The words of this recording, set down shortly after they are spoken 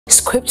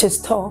Scriptures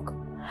talk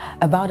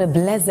about a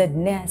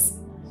blessedness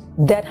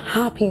that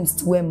happens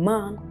to a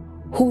man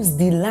whose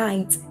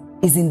delight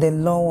is in the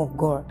law of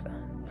God.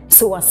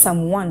 So as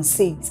Psalm 1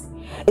 says,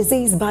 it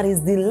says, but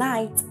his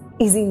delight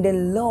is in the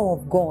law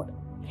of God,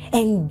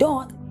 and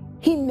doth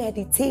he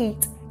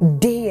meditate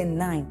day and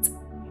night.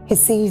 He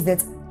says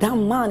that that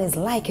man is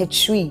like a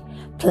tree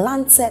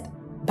planted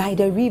by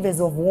the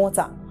rivers of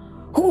water,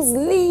 whose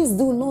leaves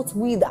do not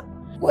wither,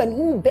 and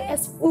who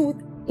bears fruit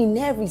in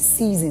every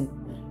season.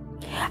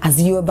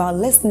 As you're about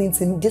listening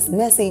to this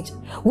message,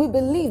 we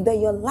believe that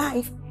your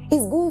life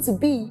is going to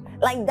be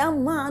like that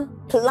man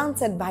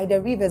planted by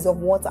the rivers of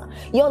water.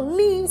 Your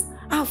leaves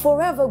are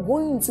forever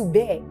going to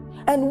bear.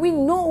 And we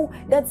know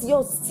that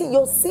your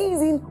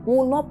season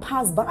will not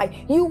pass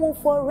by. You will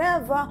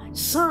forever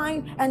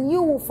shine and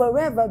you will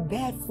forever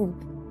bear fruit.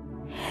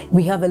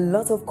 We have a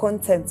lot of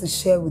content to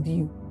share with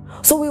you.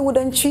 So we would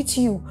entreat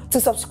you to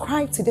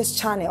subscribe to this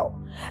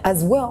channel,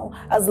 as well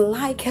as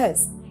like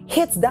us.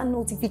 Hit that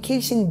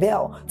notification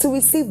bell to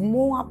receive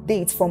more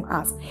updates from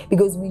us,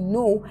 because we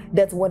know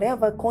that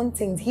whatever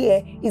content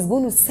here is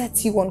going to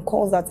set you on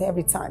course at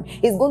every time.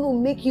 It's going to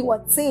make you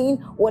attain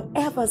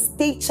whatever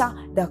stature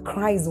that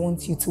Christ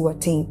wants you to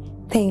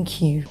attain. Thank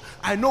you.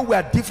 I know we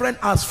are different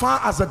as far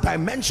as the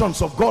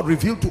dimensions of God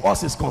revealed to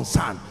us is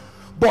concerned,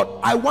 but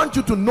I want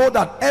you to know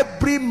that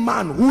every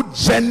man who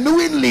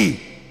genuinely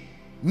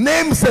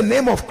names the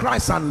name of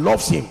Christ and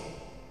loves him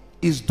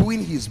is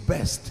doing his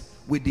best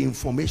with the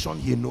information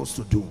he knows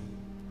to do.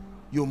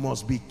 You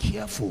must be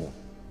careful.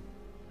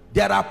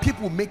 There are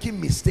people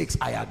making mistakes,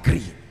 I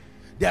agree.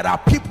 There are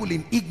people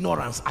in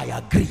ignorance, I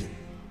agree.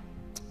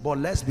 But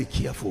let's be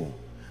careful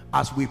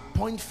as we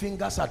point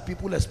fingers at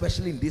people,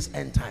 especially in this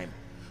end time.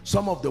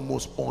 Some of the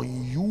most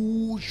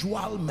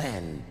unusual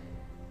men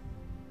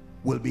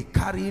will be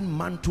carrying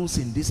mantles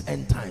in these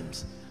end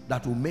times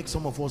that will make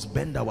some of us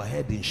bend our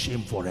head in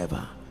shame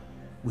forever.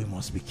 We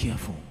must be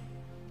careful.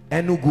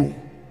 Enugu,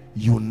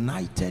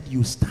 united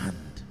you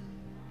stand,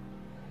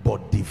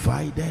 but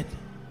divided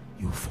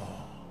you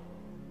fall.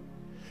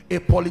 A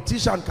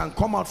politician can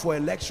come out for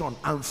election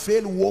and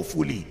fail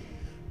woefully,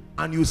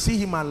 and you see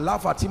him and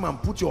laugh at him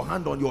and put your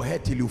hand on your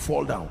head till you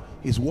fall down.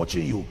 He's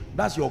watching you.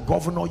 That's your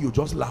governor you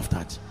just laughed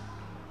at.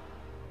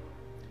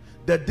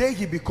 The day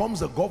he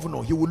becomes a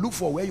governor, he will look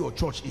for where your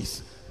church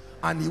is,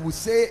 and he will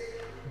say,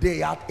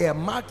 they are at a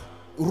marked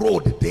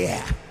road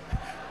there.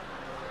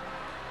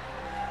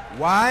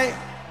 Why?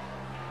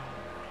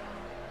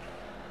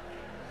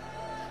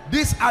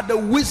 These are the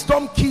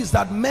wisdom keys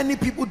that many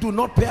people do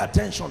not pay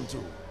attention to.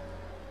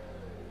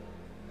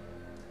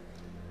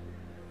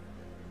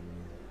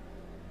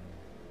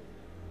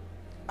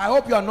 I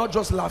hope you are not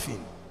just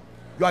laughing.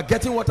 You are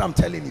getting what I'm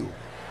telling you.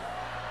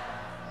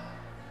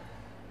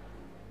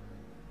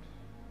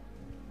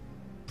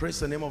 Praise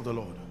the name of the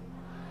Lord.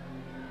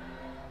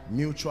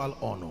 Mutual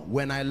honor.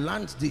 When I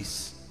learned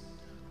this,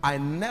 I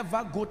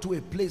never go to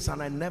a place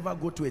and I never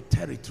go to a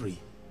territory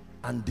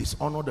and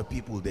dishonor the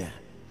people there.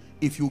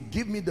 If you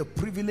give me the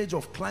privilege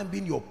of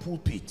climbing your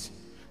pulpit,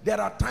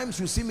 there are times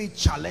you see me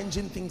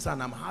challenging things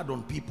and I'm hard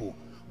on people,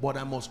 but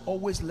I must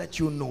always let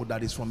you know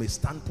that it's from a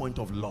standpoint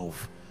of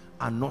love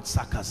and not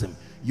sarcasm.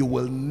 You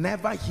will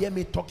never hear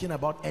me talking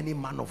about any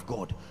man of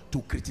God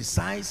to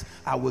criticize.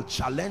 I will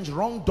challenge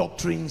wrong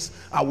doctrines,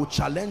 I will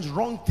challenge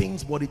wrong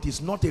things, but it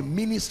is not a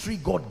ministry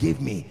God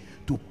gave me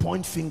to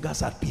point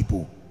fingers at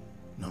people.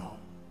 No.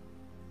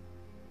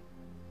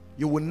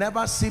 You will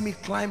never see me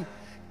climb.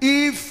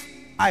 If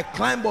I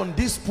climb on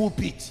this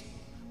pulpit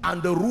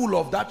and the rule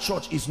of that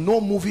church is no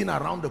moving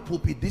around the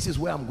pulpit, this is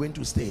where I'm going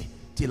to stay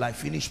till I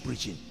finish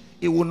preaching.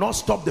 It will not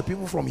stop the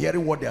people from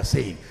hearing what they are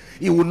saying.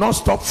 It will not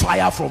stop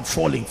fire from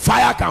falling.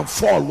 Fire can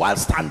fall while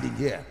standing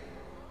here.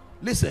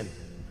 Listen,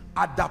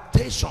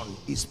 adaptation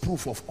is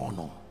proof of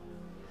honor.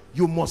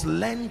 You must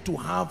learn to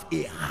have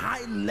a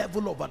high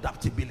level of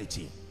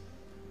adaptability.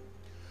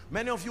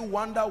 Many of you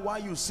wonder why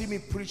you see me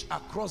preach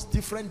across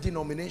different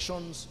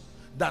denominations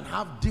that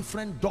have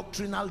different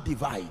doctrinal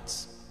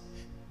divides.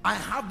 I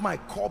have my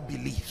core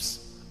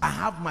beliefs, I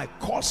have my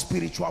core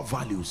spiritual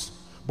values,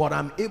 but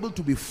I'm able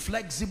to be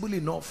flexible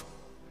enough.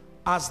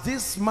 As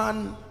this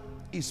man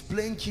is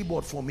playing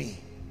keyboard for me,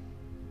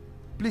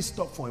 please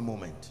stop for a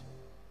moment.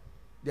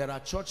 There are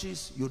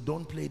churches you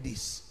don't play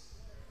this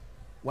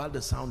while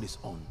the sound is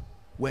on.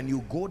 When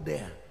you go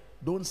there,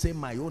 don't say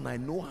my own, I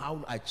know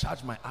how I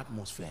charge my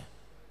atmosphere.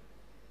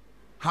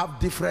 Have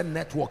different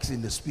networks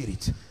in the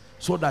spirit,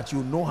 so that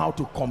you know how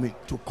to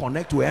connect to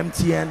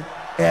MTN,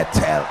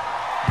 Airtel,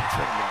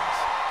 different ones.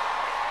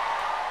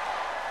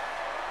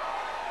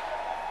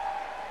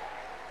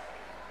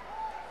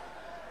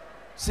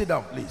 Sit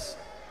down, please.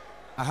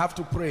 I have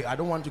to pray. I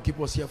don't want to keep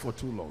us here for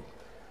too long.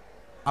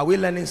 Are we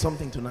learning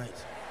something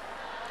tonight?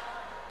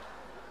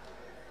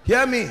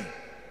 Hear me.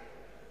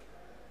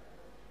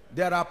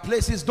 There are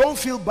places, don't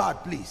feel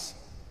bad, please.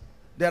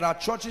 There are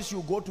churches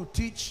you go to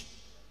teach.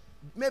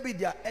 Maybe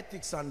their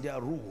ethics and their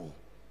rule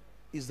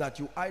is that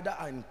you either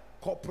are in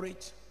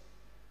corporate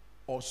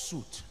or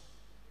suit.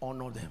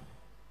 Honor them.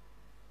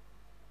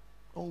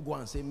 Don't go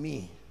and say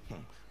me.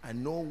 I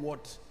know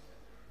what,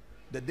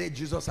 the day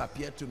Jesus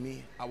appeared to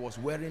me, I was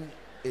wearing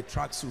a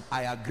tracksuit.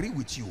 I agree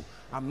with you.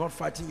 I'm not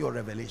fighting your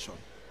revelation.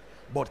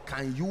 But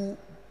can you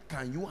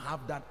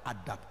have that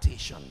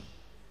adaptation?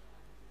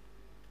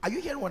 Are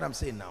you hearing what I'm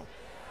saying now?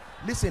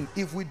 Listen,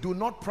 if we do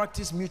not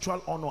practice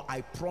mutual honor,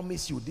 I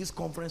promise you this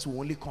conference will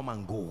only come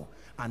and go,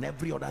 and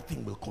every other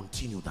thing will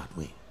continue that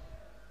way.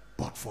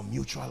 But for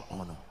mutual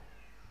honor.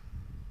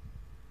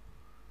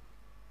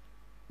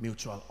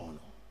 Mutual honor.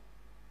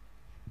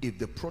 If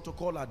the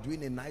protocol are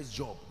doing a nice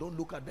job, don't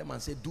look at them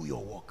and say, do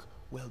your work.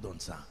 Well done,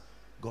 sir.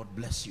 God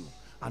bless you.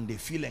 And they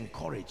feel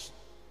encouraged.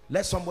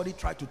 Let somebody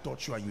try to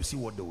touch you and you see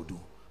what they will do,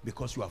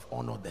 because you have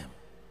honored them.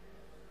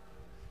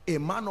 A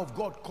man of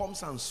God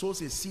comes and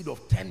sows a seed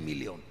of 10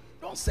 million.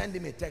 Don't send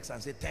him a text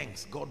and say,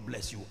 thanks, God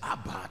bless you.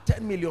 Abba,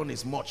 10 million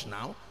is much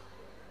now.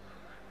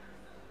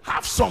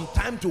 Have some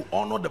time to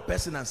honor the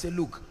person and say,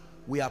 look,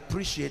 we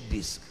appreciate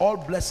this. All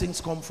blessings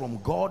come from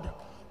God,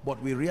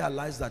 but we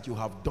realize that you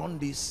have done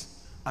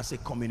this as a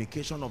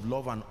communication of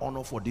love and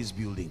honor for this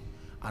building.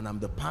 And I'm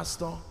the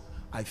pastor.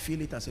 I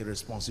feel it as a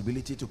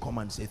responsibility to come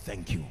and say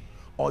thank you.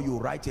 Or you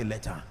write a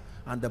letter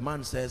and the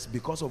man says,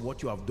 because of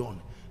what you have done,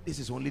 this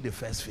is only the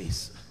first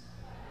phase.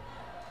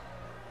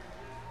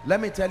 Let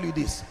me tell you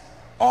this.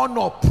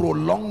 Honor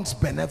prolongs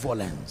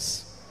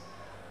benevolence.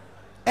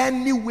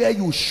 Anywhere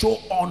you show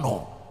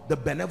honor, the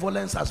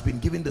benevolence has been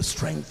given the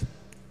strength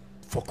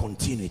for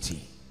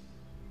continuity.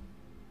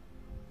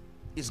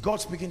 Is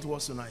God speaking to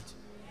us tonight?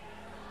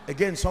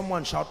 Again,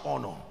 someone shout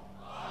honor.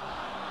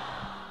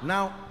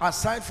 Now,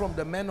 aside from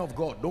the men of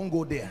God, don't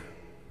go there.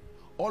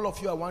 All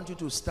of you, I want you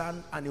to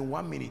stand and in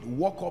 1 minute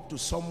walk up to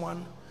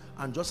someone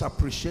and just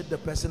appreciate the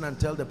person and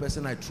tell the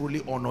person, I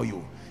truly honor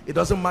you. It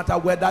doesn't matter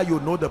whether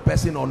you know the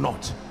person or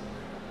not.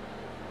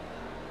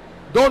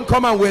 Don't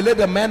come and waylay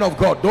the men of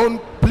God.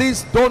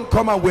 Please don't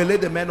come and waylay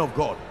the men of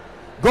God.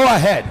 Go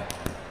ahead.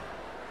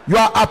 You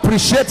are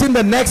appreciating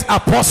the next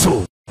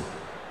apostle.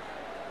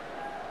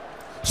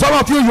 Some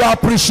of you are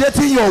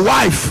appreciating your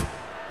wife.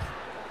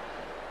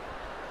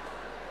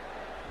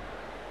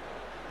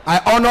 I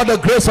honor the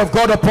grace of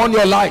God upon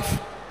your life.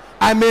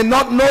 I may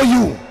not know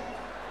you.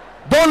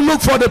 Don't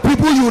look for the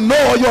people you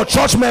know or your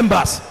church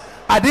members.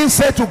 I didn't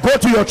say to go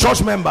to your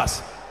church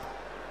members.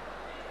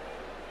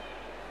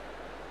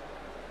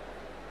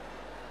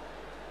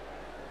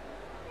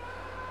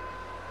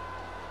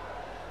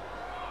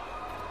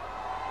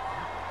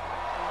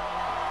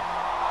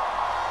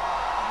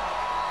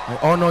 I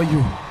honor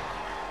you.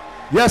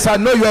 Yes, I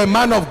know you're a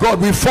man of God.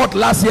 We fought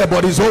last year,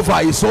 but it's over.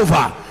 It's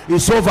over.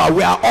 It's over.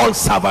 We are all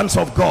servants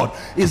of God.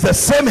 It's the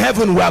same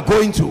heaven we are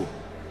going to.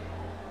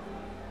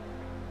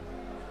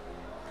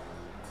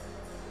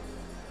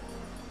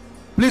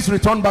 Please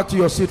return back to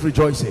your seat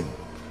rejoicing.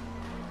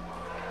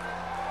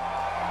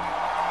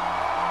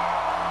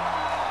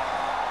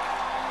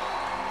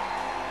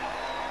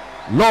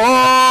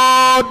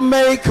 Lord,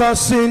 make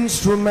us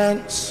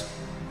instruments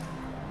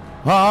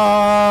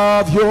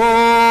of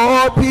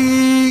your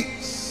peace.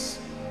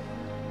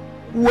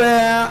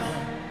 Where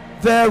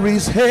there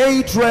is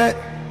hatred,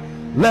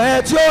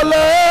 let your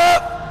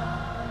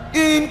love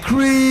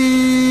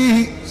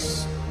increase.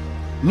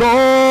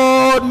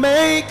 Lord,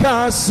 make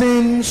us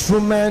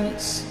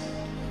instruments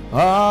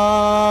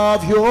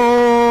of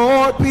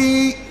your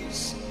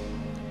peace.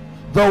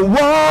 The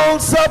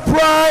walls of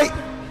pride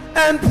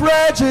and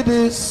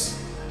prejudice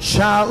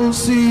shall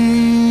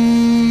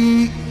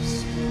cease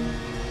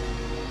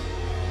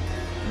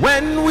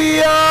when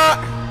we are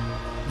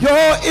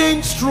your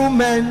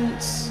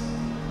instruments.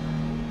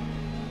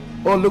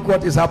 Oh, look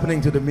what is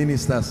happening to the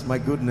ministers. My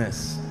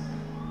goodness.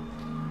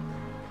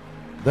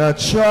 The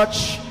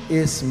church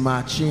is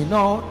marching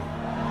on.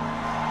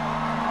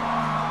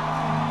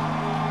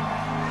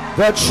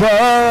 The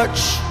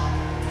church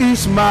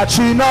is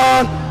marching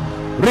on,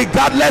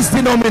 regardless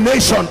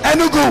denomination.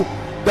 Enugu,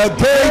 the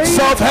gates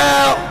of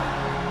hell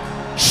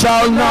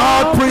shall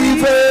not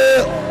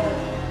prevail.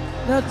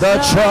 The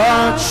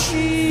church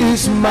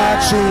is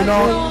marching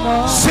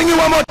on. Sing it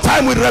one more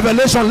time with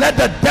revelation. Let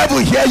the devil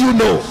hear you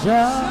know.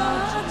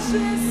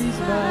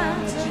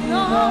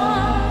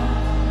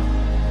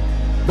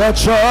 The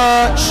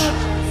church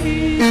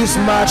is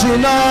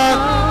marching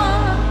on.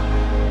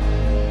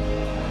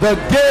 The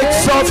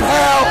gates of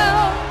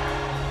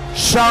hell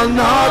shall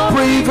not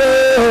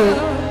prevail.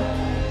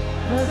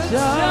 The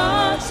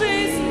church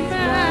is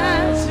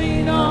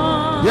marching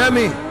on. Hear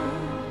me.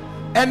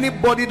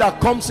 Anybody that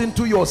comes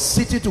into your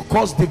city to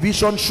cause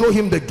division, show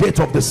him the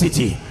gate of the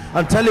city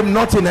and tell him,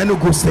 not in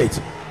Enugu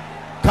state.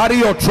 Carry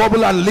your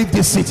trouble and leave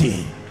this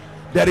city.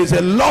 There is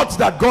a lot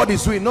that God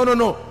is doing. No, no,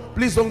 no.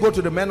 Please don't go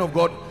to the men of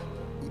God.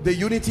 The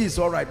unity is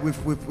all right.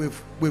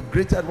 We've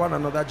greeted one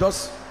another.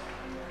 Just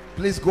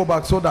please go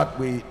back so that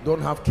we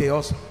don't have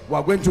chaos. We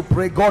are going to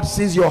pray. God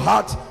sees your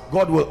heart.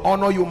 God will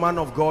honor you, man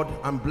of God,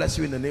 and bless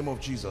you in the name of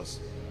Jesus.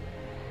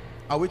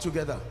 Are we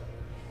together?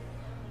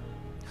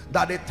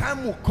 That a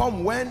time will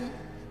come when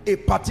a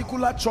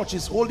particular church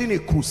is holding a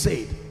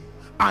crusade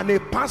and a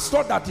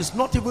pastor that is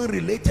not even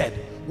related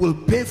will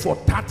pay for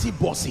 30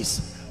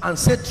 buses and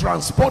say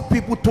transport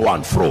people to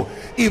and fro.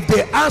 If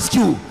they ask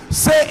you,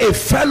 say a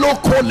fellow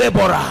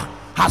co-laborer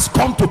has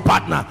come to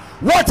partner.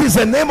 What is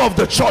the name of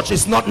the church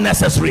is not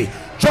necessary.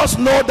 Just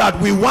know that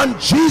we want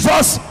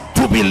Jesus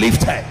to be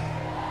lifted.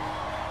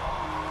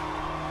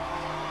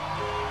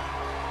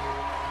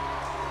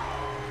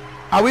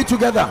 Are we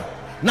together?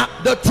 Now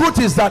the truth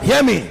is that,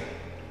 hear me,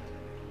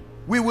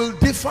 we will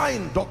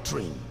define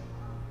doctrine,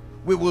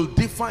 we will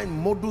define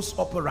modus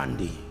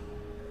operandi.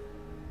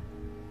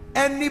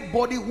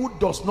 Anybody who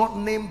does not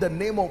name the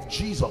name of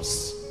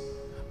Jesus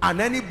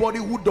and anybody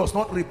who does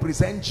not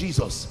represent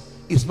Jesus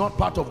is not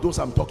part of those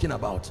I'm talking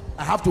about.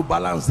 I have to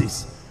balance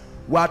this.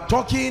 We are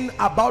talking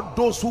about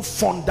those who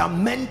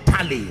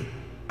fundamentally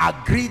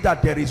agree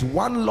that there is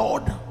one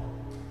Lord,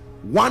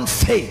 one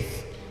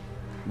faith,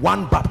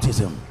 one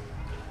baptism.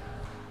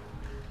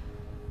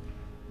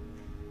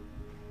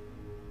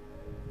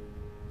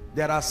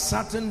 There are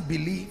certain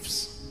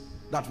beliefs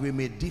that we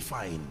may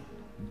define.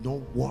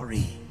 Don't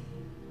worry.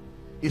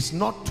 It's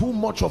not too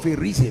much of a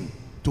reason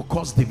to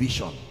cause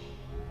division.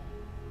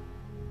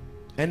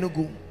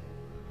 Enugu,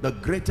 the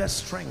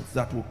greatest strength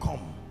that will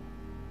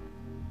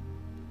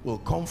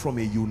come from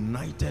a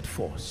united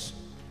force.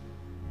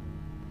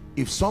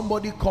 If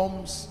somebody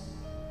comes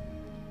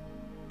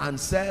and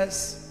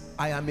says,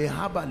 I am a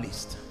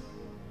herbalist,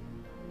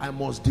 I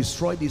must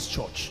destroy this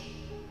church,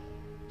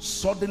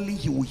 suddenly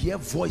he will hear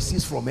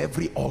voices from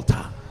every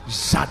altar.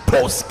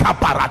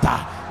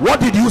 What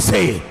did you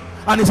say?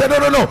 And he said,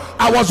 no,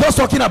 I was just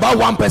talking about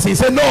one person. He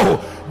said, no,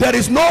 there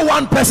is no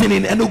one person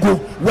in Enugu.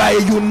 We are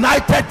a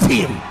united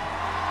team.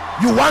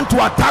 You want to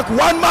attack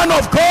one man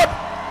of God,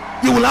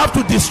 you will have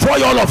to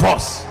destroy all of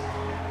us.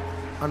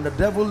 And the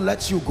devil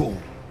lets you go.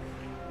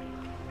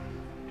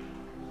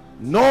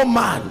 No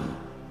man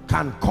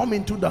can come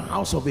into the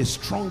house of a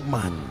strong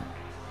man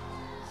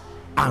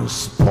and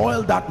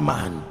spoil that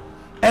man.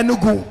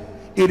 Enugu,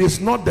 it is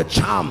not the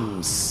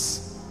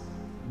charms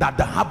that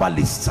the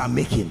herbalists are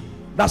making.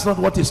 That's not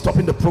what is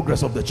stopping the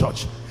progress of the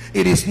church.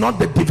 It is not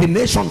the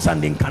divinations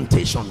and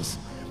incantations.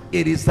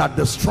 It is that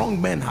the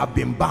strong men have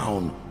been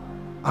bound.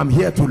 I'm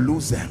here to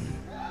lose them.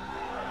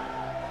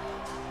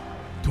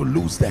 To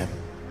lose them.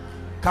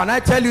 Can I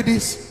tell you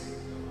this?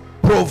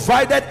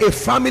 Provided a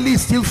family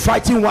is still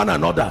fighting one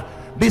another,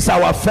 this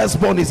our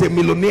firstborn is a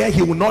millionaire,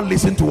 he will not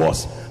listen to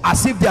us,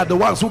 as if they are the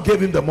ones who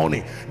gave him the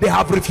money. They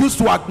have refused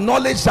to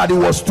acknowledge that it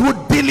was through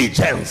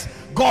diligence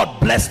God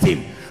blessed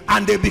him,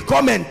 and they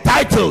become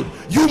entitled.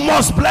 You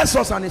must bless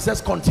us. And he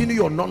says, continue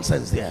your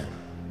nonsense there.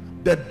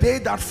 The day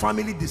that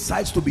family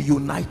decides to be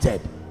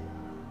united,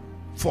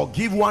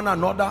 forgive one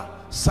another.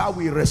 Sir,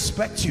 we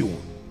respect you.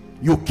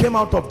 You came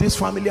out of this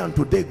family and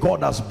today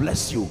God has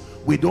blessed you.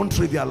 We don't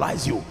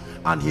trivialize you.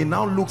 And he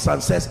now looks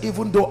and says,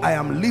 even though I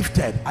am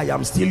lifted, I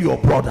am still your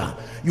brother.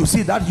 You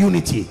see that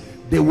unity?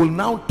 They will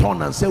now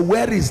turn and say,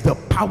 where is the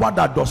power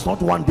that does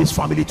not want this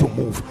family to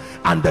move?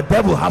 And the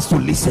devil has to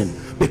listen,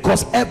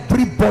 because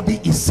everybody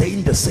is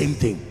saying the same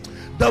thing.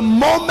 The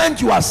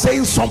moment you are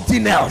saying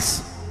something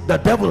else, the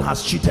devil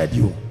has cheated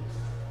you.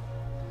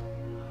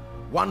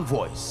 One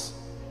voice.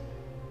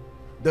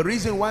 The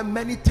reason why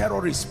many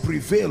terrorists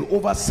prevail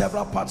over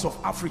several parts of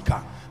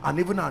Africa and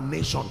even our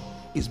nation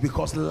is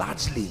because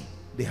largely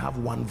they have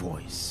one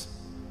voice.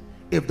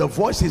 If the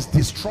voice is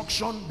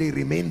destruction, they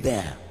remain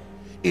there.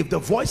 If the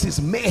voice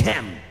is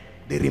mayhem,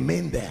 they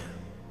remain there.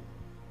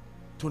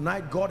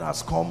 Tonight God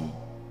has come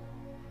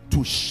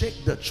to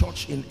shake the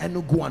church in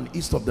Enugu and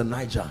east of the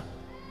Niger,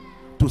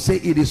 to say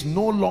it is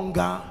no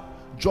longer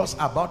just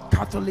about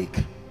Catholic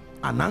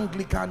and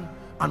Anglican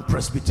and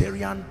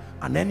Presbyterian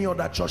and any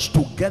other church.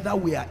 Together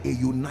we are a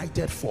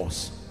united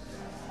force.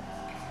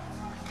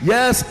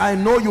 Yes, I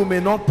know you may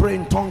not pray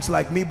in tongues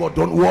like me, but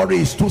don't worry,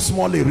 it's too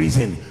small a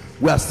reason.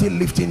 We are still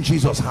lifting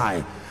Jesus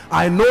high.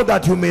 I know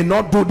that you may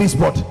not do this,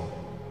 but...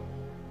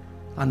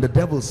 And the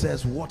devil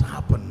says, what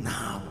happened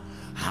now?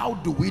 How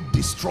do we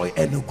destroy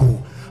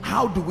Enugu?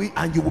 How do we...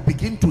 And you will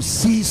begin to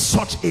see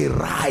such a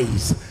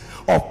rise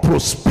of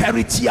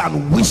prosperity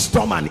and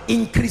wisdom and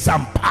increase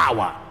and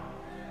power.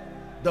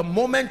 The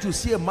moment you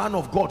see a man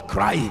of God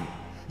crying,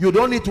 you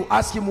don't need to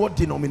ask him what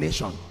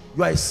denomination.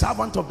 You are a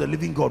servant of the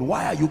living God.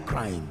 Why are you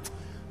crying?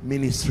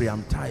 Ministry,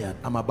 I'm tired,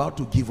 I'm about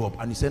to give up.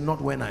 And he said,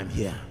 not when I'm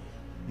here.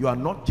 You are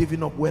not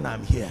giving up when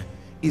I'm here.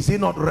 Is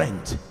it not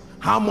rent?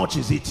 How much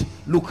is it?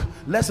 Look,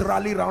 let's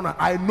rally around.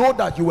 I know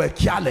that you were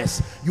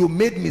careless, you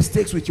made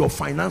mistakes with your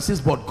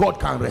finances, but God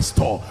can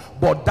restore.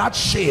 But that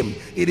shame,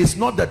 it is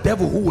not the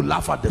devil who will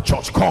laugh at the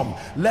church. Come,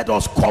 let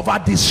us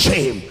cover this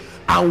shame,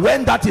 and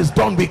when that is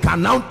done, we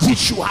can now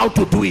teach you how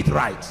to do it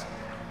right.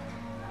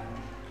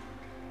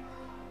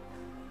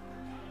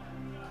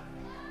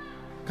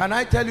 Can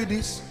I tell you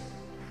this?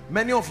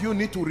 Many of you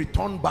need to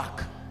return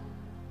back.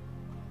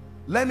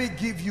 Let me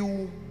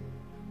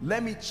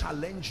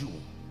challenge you.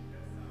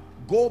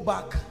 Go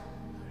back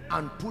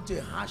and put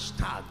a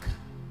hashtag,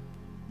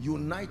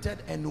 United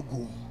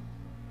Enugu.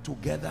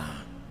 Together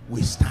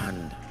we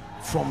stand,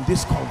 from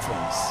this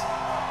conference.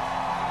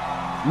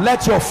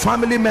 Let your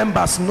family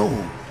members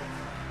know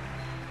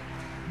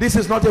This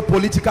is not a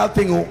political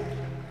thing. Oh,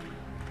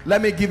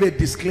 let me give a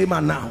disclaimer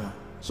now,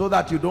 so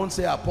that you don't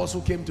say apostle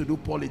came to do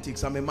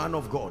politics. I'm a man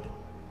of God.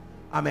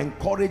 I'm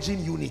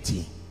encouraging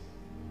unity.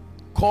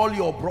 Call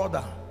your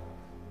brother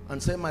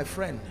and say, my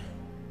friend,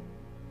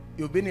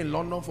 you've been in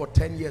London for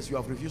 10 years, you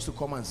have refused to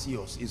come and see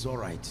us. It's all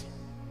right.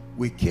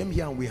 We came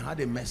here and we had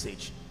a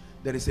message.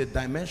 There is a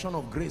dimension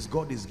of grace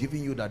God is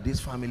giving you that this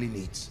family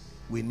needs.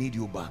 We need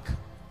you back.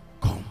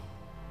 Come.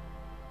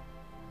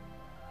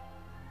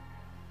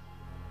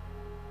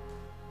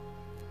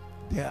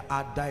 There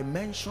are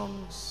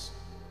dimensions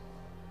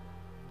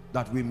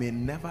that we may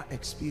never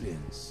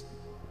experience.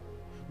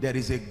 There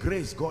is a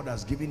grace God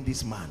has given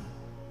this man.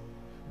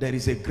 There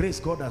is a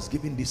grace God has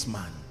given this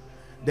man.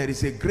 There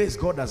is a grace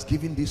God has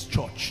given this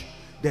church.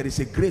 There is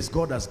a grace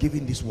God has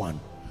given this one.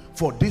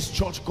 For this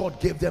church, God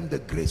gave them the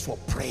grace for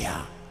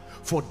prayer.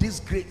 For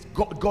this grace,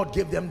 God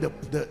gave them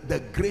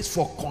the grace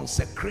for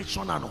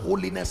consecration and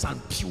holiness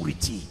and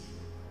purity.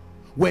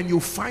 When you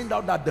find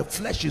out that the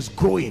flesh is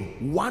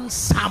growing, one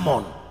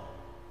sermon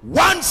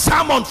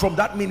from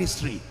that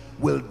ministry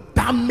will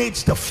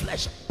damage the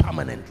flesh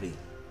permanently.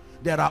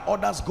 There are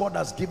others God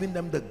has given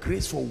them the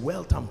grace for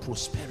wealth and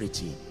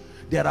prosperity.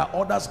 There are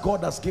others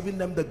God has given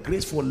them the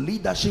grace for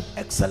leadership,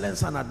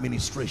 excellence and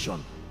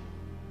administration.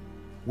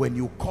 When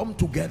you come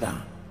together,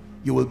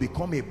 you will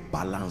become a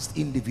balanced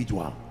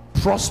individual,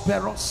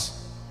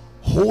 prosperous,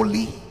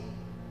 holy,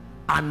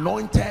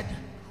 anointed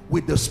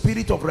with the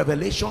spirit of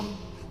revelation,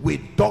 with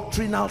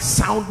doctrinal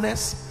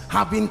soundness,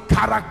 having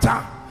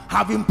character,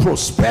 having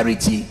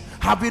prosperity,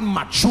 having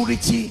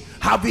maturity,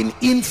 having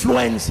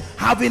influence,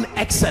 having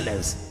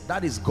excellence.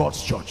 That is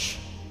God's church,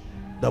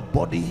 the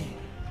body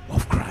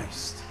of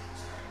Christ.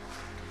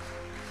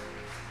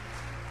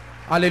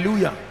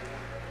 Hallelujah.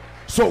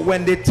 So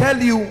when they tell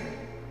you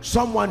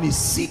someone is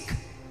sick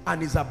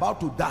and is about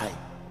to die,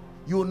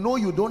 you know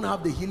you don't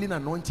have the healing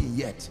anointing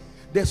yet.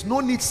 There's no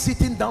need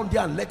sitting down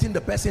there and letting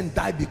the person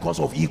die because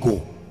of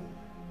ego.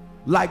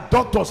 Like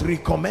doctors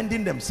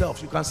recommending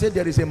themselves. You can say,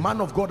 there is a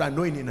man of God I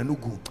know in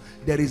Enugu.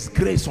 There is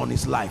grace on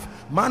his life.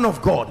 Man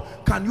of God,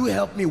 can you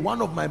help me?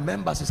 One of my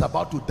members is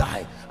about to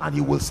die, and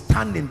you will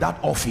stand in that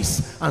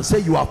office and say,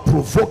 you have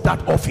provoked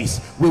that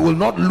office. We will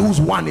not lose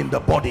one in the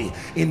body.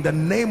 In the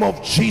name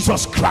of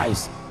Jesus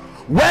Christ.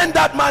 When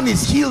that man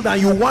is healed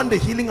and you want the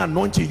healing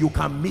anointing, you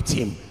can meet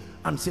him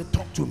and say,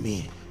 talk to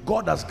me.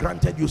 God has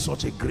granted you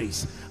such a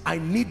grace. I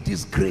need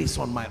this grace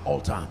on my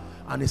altar.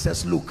 And he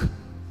says, look,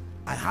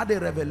 I had a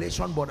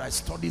revelation, but I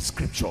studied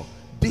scripture.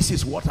 This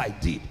is what I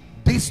did.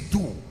 This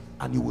do,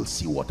 and you will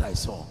see what I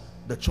saw.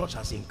 The church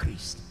has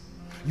increased.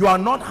 You are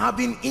not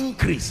having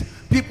increase.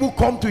 People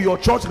come to your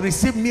church,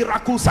 receive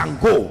miracles and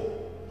go.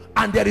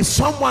 And there is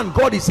someone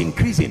God is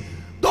increasing.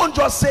 Don't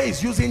just say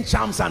he's using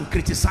charms and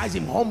criticize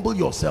him. Humble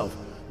yourself.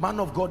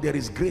 Man of God, there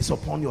is grace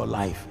upon your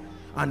life.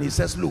 And he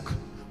says, look,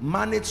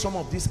 manage some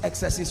of these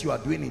excesses you are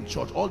doing in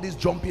church. All this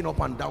jumping up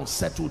and down,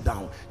 settle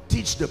down.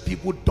 Teach the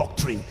people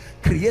doctrine.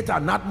 Create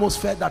an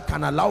atmosphere that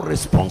can allow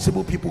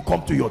responsible people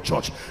come to your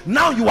church.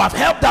 Now you have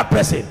helped that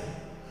person,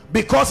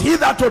 because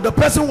hitherto the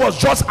person was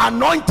just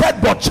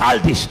anointed but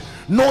childish.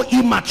 No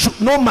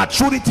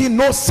maturity,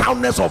 no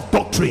soundness of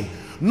doctrine,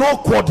 no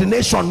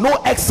coordination,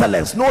 no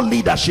excellence, no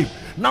leadership.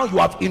 Now you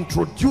have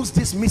introduced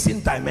these missing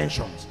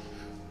dimensions.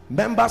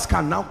 Members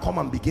can now come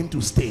and begin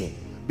to stay,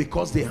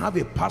 because they have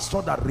a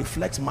pastor that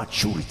reflects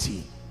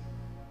maturity,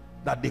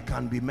 that they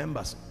can be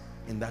members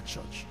in that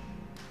church.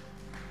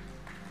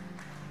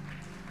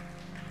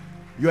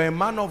 You're a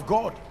man of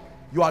God,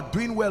 you are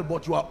doing well,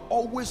 but you are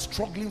always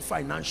struggling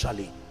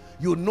financially.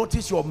 You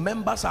notice your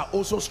members are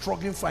also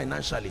struggling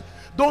financially.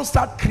 Don't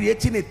start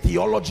creating a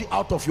theology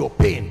out of your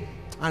pain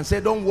and say,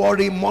 don't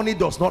worry, money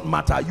does not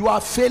matter. You are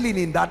failing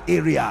in that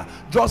area.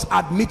 Just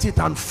admit it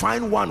and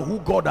find one who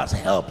God has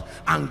helped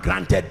and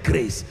granted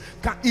grace.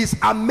 It's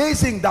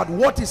amazing that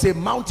what is a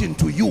mountain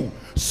to you,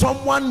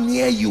 someone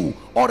near you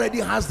already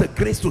has the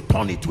grace to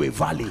turn it to a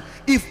valley.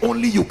 If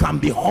only you can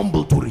be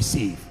humble to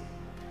receive.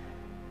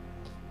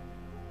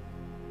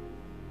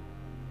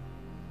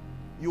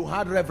 You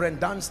had Reverend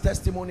Dan's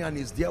testimony and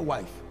his dear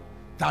wife,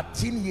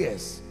 13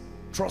 years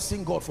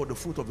trusting God for the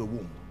fruit of the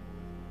womb.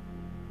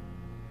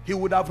 He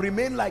would have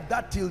remained like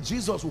that till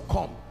Jesus would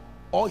come,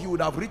 or he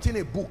would have written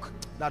a book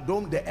that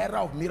the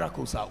era of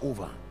miracles are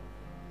over.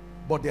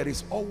 But there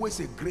is always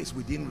a grace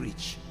within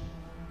reach.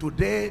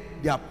 Today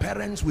there are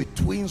parents with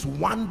twins,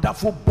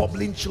 wonderful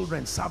bubbling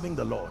children serving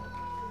the Lord.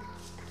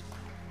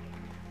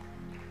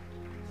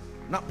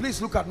 Now please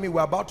look at me,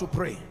 we're about to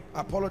pray. I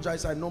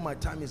apologize, I know my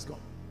time is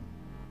gone.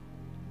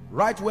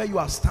 Right where you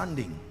are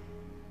standing,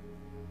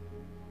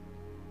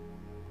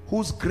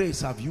 whose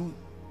grace have you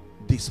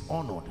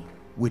dishonored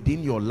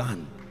within your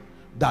land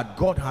that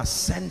God has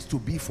sent to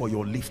be for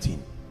your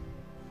lifting?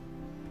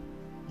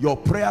 Your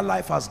prayer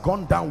life has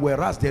gone down,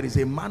 whereas there is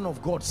a man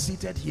of God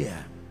seated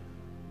here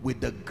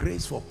with the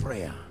grace for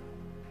prayer.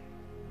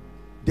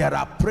 There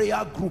are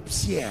prayer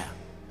groups here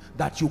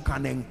that you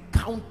can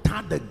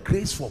encounter the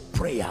grace for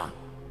prayer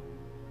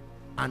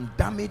and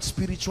damage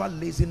spiritual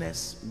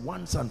laziness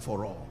once and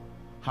for all.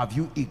 Have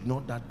you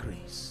ignored that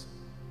grace?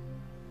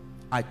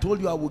 I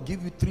told you I will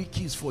give you 3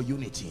 keys for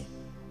unity.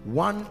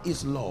 1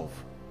 is love.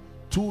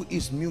 2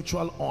 is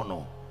mutual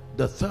honor.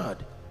 The 3rd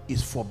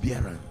is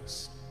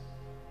forbearance.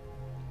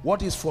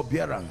 What is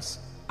forbearance?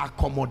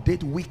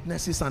 Accommodate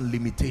weaknesses and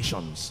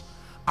limitations.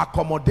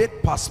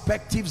 Accommodate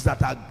perspectives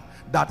that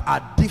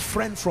are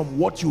different from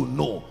what you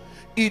know.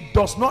 It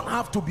does not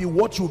have to be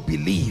what you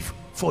believe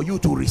for you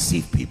to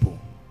receive people.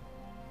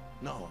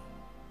 No.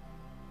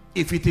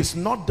 If it is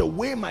not the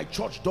way my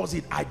church does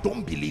it, I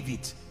don't believe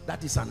it.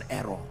 That is an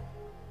error.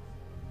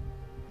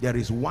 There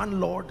is one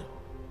Lord,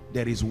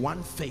 there is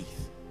one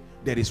faith,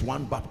 there is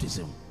one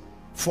baptism.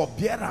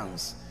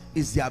 Forbearance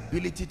is the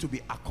ability to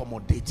be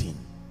accommodating.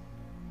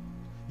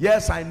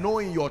 Yes, I know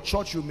in your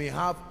church you may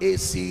have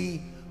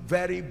AC,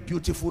 very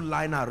beautiful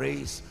line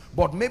arrays,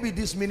 but maybe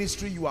this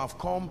ministry you have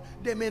come,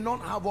 they may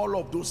not have all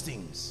of those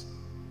things.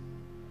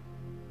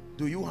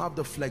 Do you have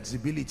the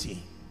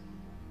flexibility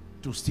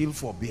to still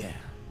forbear?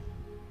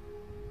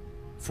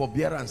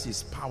 Forbearance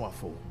is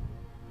powerful.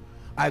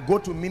 I go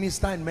to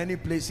minister in many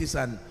places,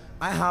 and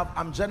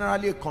I'm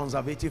generally a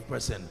conservative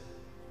person.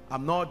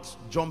 I'm not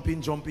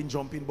jumping,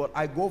 but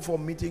I go for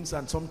meetings,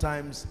 and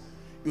sometimes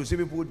you see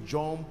people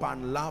jump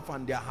and laugh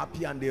and they're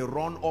happy and they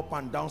run up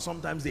and down.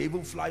 Sometimes they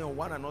even fly on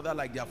one another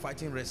like they're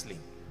fighting wrestling.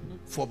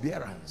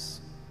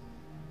 Forbearance.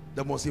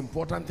 The most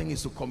important thing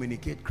is to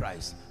communicate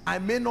Christ. I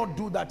may not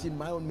do that in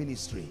my own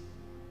ministry,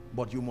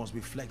 but you must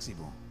be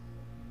flexible.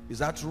 Is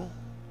that true?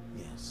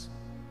 Yes.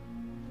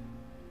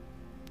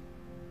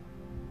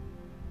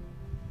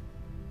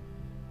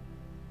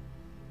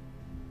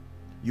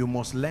 You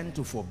must learn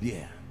to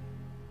forbear.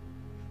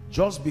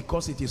 Just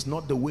because it is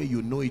not the way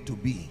you know it to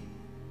be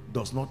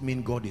does not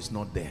mean God is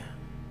not there.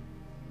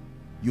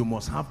 You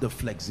must have the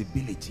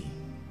flexibility.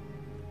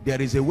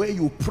 There is a way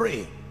you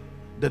pray.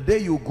 The day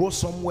you go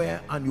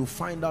somewhere and you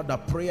find out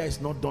that prayer is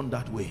not done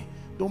that way,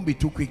 don't be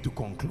too quick to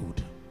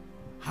conclude.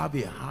 Have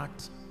a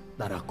heart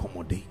that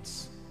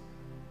accommodates.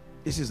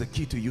 This is the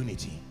key to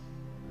unity.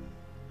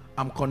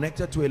 I'm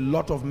connected to a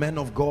lot of men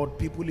of God,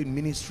 people in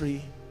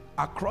ministry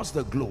across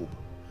the globe,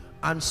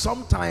 and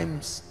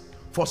sometimes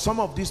for some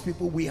of these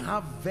people we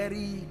have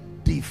very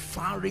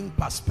differing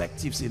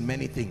perspectives in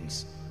many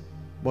things,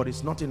 but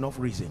it's not enough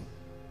reason.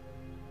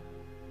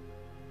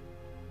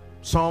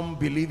 Some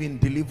believe in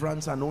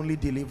deliverance and only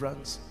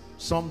deliverance.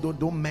 Some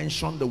don't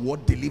mention the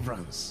word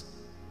deliverance.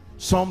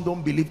 Some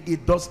don't believe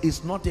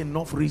it's not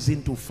enough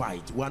reason to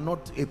fight. We are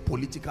not a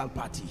political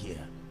party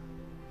here.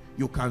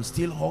 You can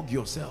still hug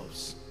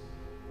yourselves.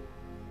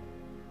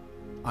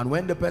 And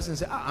when the person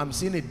says, I'm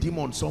seeing a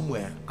demon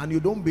somewhere, and you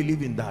don't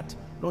believe in that,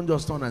 don't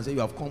just turn and say, you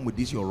have come with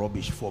this, your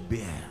rubbish.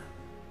 Forbear.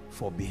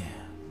 Forbear.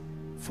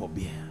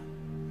 Forbear.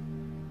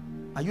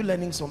 Are you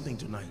learning something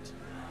tonight?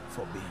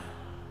 Forbear.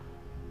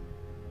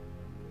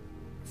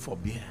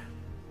 Forbear.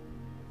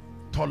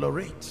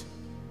 Tolerate.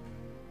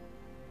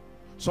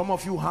 Some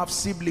of you have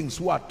siblings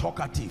who are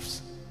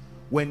talkatives.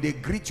 When they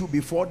greet you,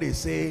 before they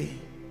say,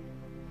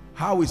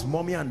 how is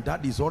mommy and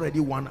dad, is already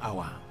 1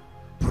 hour.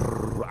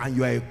 And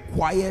you are a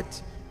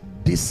quiet,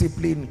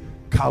 disciplined,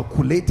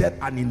 calculated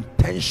and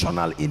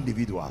intentional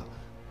individual.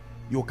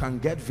 You can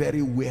get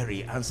very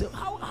weary and say,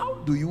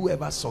 how do you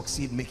ever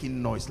succeed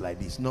making noise like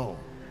this? No.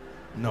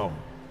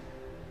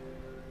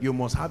 You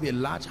must have a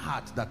large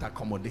heart that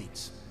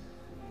accommodates.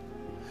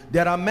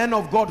 There are men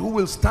of God who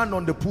will stand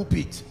on the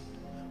pulpit,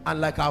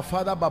 and like our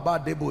father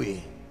Baba Deboye,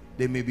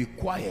 they may be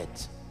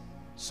quiet.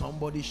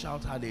 Somebody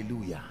shout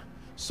hallelujah.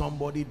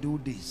 Somebody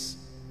do this.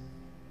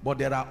 But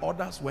there are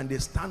others, when they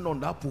stand on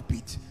that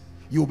pulpit,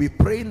 you'll be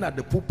praying that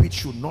the pulpit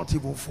should not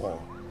even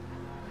fall.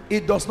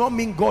 It does not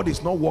mean God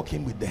is not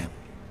working with them.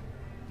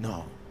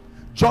 No.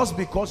 Just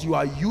because you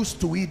are used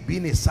to it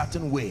being a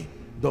certain way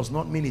does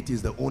not mean it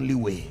is the only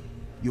way.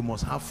 You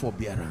must have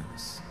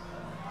forbearance.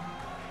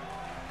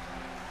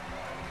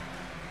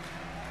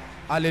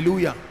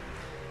 Hallelujah.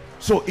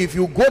 So if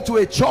you go to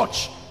a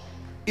church,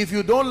 if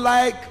you don't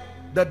like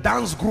the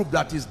dance group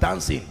that is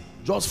dancing,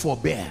 just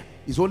forbear.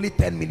 It's only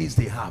 10 minutes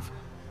they have.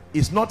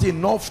 It's not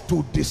enough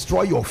to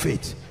destroy your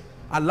faith.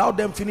 Allow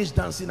them finish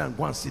dancing and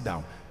go and sit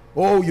down.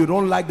 Oh, you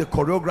don't like the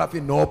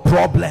choreography? No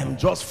problem,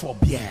 just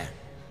forbear.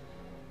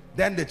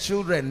 Then the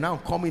children now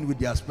come in with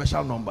their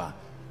special number.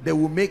 They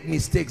will make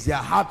mistakes, their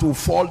heart will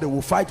fall, they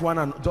will fight one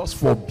another. Just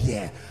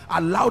forbear.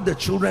 Allow the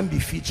children be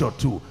featured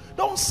too.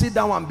 Don't sit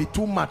down and be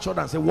too matured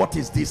and say, what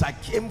is this? I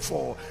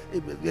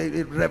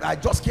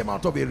just came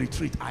out of a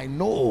retreat. I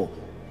know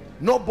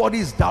nobody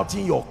is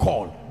doubting your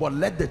call, but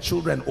let the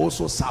children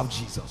also serve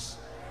Jesus.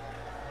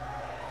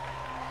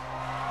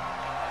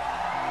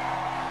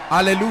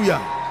 Hallelujah.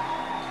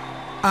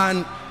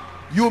 And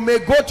you may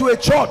go to a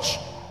church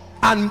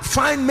and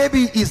find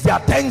maybe it's their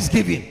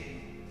Thanksgiving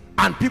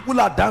and people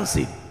are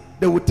dancing.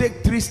 They will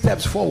take 3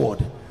 steps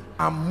forward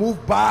and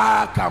move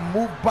back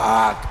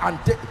and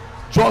take.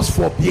 Just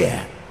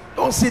forbear.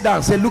 Don't sit down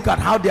and say, look at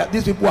how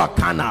these people are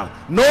carnal.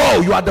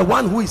 No, you are the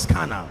one who is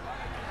carnal.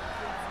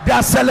 They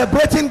are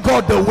celebrating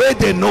God the way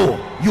they know.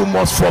 You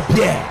must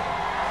forbear.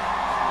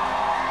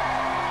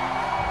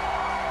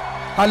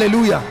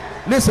 Hallelujah.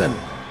 Listen,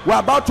 we're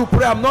about to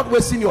pray. I'm not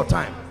wasting your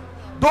time.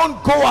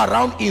 Don't go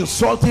around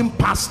insulting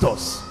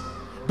pastors.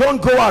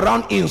 Don't go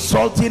around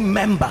insulting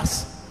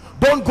members.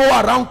 Don't go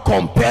around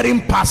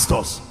comparing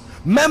pastors.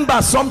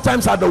 Members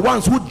sometimes are the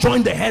ones who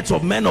join the heads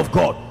of men of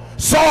God.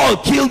 Saul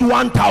killed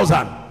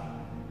 1,000.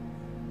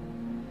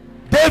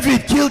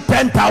 David killed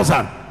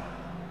 10,000.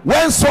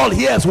 When Saul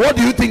hears, what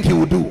do you think he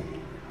will do?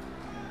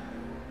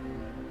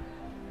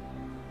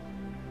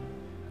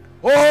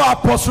 Oh,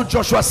 Apostle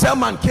Joshua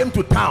Selman came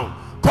to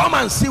town. Come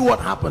and see what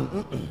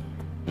happened.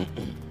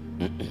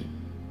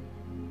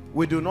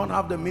 We do not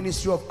have the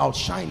ministry of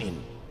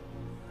outshining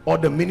or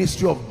the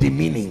ministry of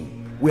demeaning.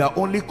 We are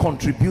only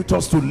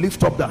contributors to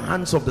lift up the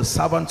hands of the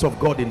servants of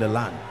God in the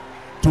land,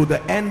 to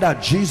the end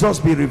that Jesus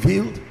be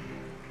revealed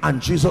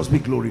and Jesus be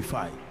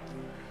glorified.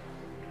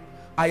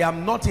 I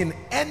am not in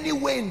any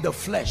way in the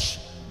flesh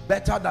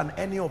better than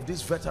any of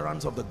these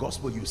veterans of the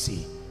gospel you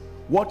see.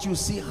 What you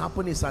see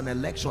happen is an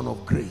election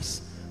of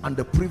grace and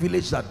the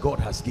privilege that God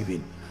has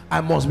given.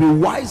 I must be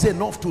wise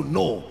enough to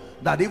know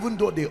that even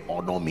though they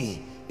honor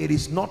me, it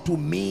is not to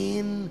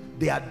mean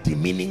they are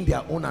demeaning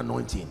their own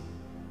anointing.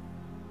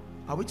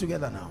 Are we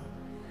together now?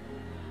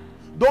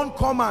 Don't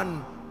come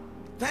and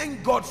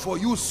thank God for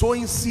you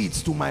sowing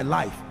seeds to my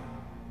life,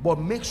 but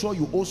make sure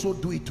you also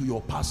do it to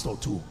your pastor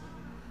too.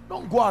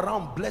 Don't go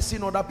around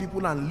blessing other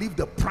people and leave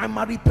the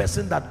primary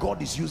person that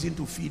God is using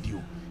to feed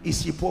you.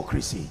 It's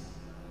hypocrisy.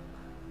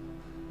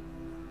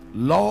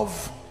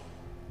 Love,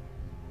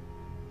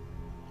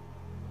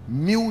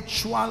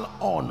 mutual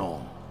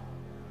honor.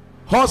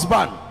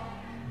 Husband,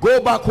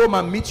 go back home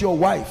and meet your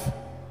wife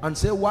and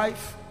say,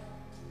 wife,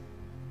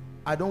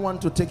 I don't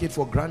want to take it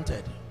for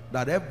granted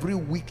that every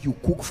week you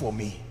cook for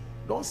me.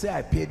 Don't say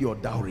I paid your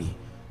dowry.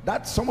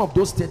 That some of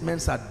those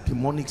statements are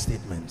demonic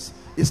statements.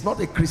 It's not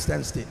a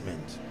Christian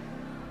statement.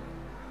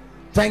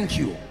 Thank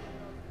you.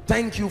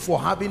 Thank you for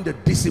having the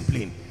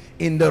discipline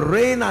in the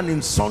rain and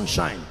in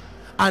sunshine.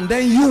 And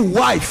then you,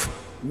 wife,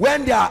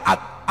 when they are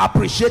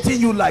appreciating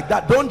you like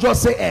that, don't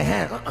just say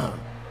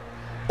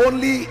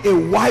only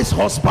a wise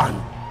husband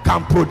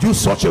can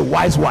produce such a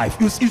wise wife.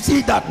 You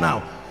see that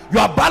now? You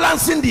are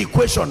balancing the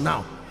equation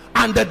now,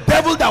 and the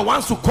devil that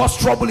wants to cause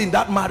trouble in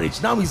that marriage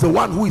now is the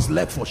one who is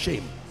left for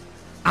shame.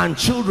 And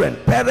children,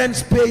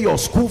 parents pay your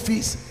school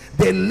fees,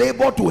 they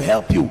labor to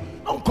help you.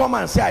 Don't come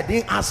and say I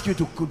didn't ask you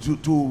to what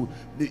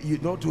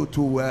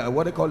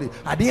they call it,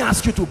 I didn't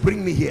ask you to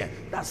bring me here.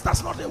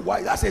 That's not a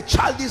wise, that's a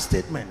childish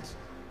statement.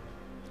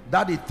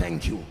 Daddy,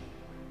 thank you.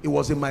 It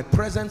was in my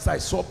presence I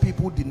saw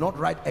people did not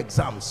write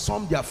exams,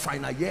 some their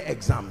final year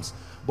exams,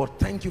 but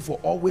thank you for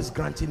always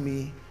granting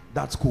me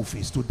that school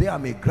fees. Today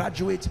I'm a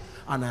graduate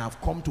and I have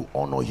come to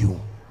honor you.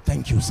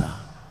 Thank you, sir.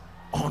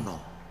 Honor.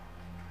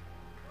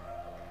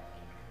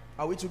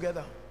 Are we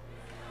together?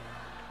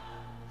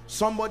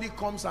 Somebody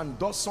comes and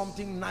does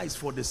something nice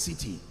for the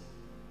city.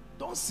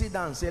 Don't sit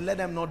down and say, let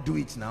them not do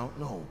it now.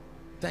 No.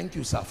 Thank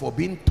you, sir, for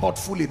being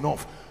thoughtful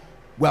enough.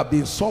 We have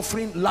been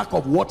suffering lack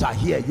of water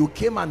here. You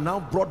came and now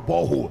brought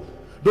borehole.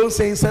 Don't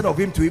say instead of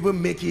him to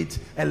even make it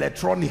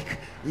electronic,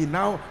 he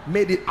now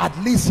made it. At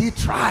least he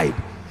tried.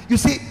 You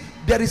see,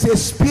 there is a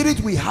spirit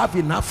we have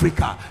in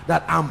Africa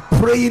that I'm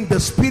praying, the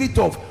spirit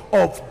of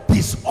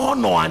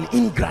dishonor and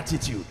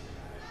ingratitude.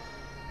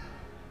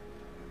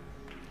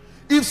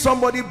 If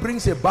somebody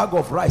brings a bag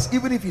of rice,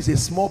 even if it's a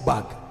small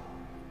bag,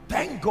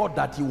 thank God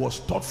that he was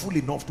thoughtful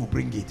enough to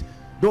bring it.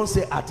 Don't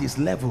say at his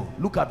level,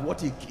 look at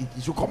what he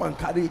should come and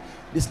carry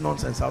this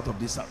nonsense out of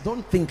this house.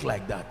 Don't think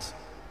like that.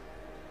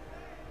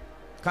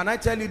 Can I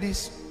tell you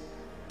this?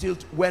 Till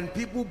when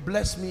people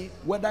bless me,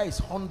 whether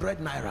it's 100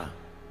 naira,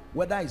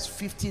 whether it's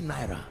 50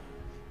 naira,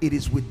 it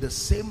is with the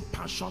same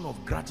passion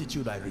of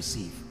gratitude I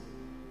receive.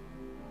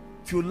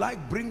 If you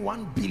like, bring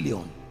 1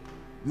 billion,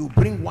 you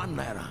bring 1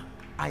 naira.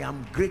 I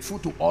am grateful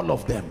to all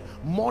of them.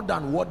 More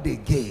than what they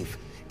gave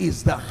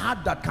is the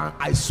heart that can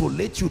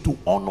isolate you to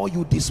honor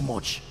you this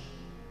much.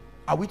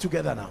 Are we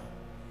together now?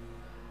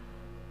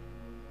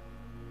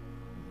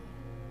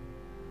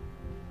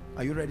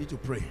 Are you ready to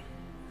pray?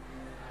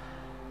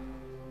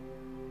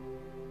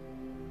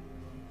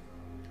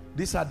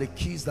 These are the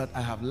keys that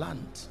I have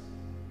learned.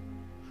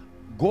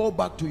 Go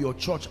back to your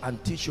church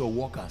and teach your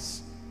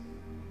workers.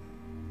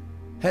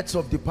 Heads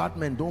of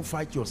department, don't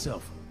fight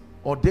yourself.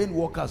 Ordained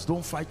workers,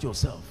 don't fight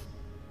yourself.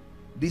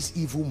 This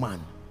evil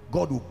man,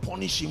 God will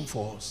punish him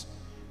for us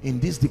in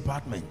this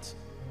department,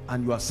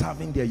 and you are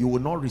serving there, you will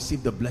not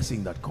receive the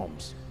blessing that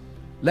comes.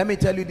 Let me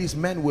tell you this,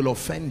 men will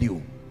offend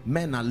you.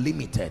 Men are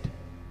limited,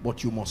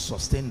 but you must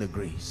sustain the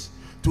grace.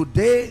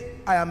 Today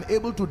I am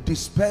able to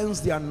dispense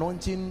the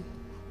anointing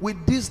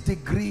with this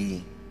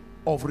degree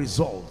of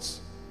results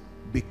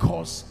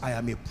because I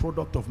am a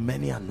product of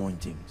many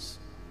anointings.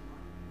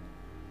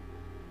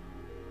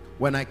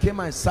 When I came,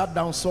 I sat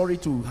down, sorry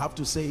to have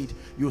to say it.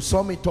 You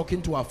saw me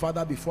talking to our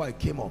father before I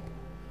came up.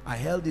 I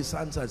held his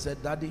hands and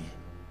said, Daddy,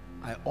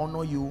 I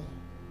honor you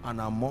and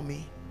our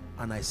mommy,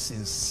 and I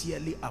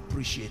sincerely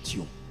appreciate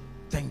you.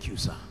 Thank you,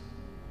 sir.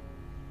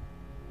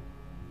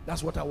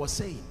 That's what I was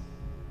saying.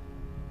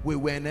 We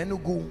were in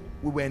Enugu,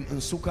 we were in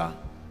Nsukka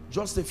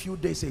just a few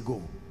days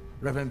ago.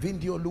 Reverend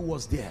Vindiolu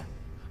was there.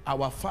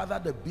 Our father,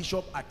 the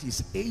bishop, at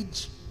his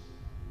age,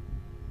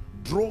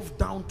 drove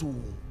down to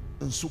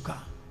Nsukka.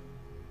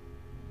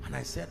 And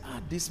I said,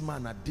 this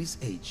man at this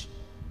age,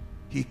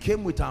 he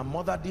came with our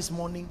mother this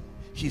morning.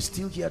 He's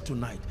still here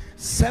tonight.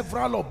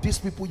 Several of these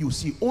people you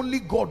see, only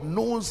God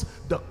knows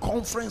the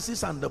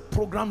conferences and the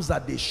programs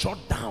that they shut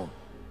down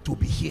to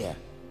be here.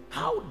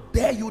 How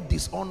dare you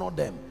dishonor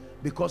them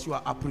because you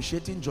are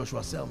appreciating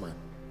Joshua Selman?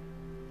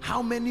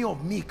 How many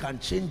of me can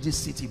change this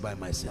city by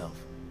myself?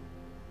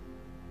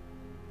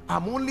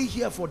 I'm only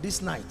here for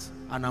this night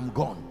and I'm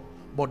gone.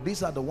 But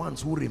these are the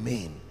ones who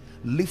remain,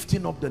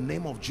 lifting up the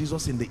name of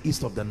Jesus in the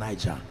east of the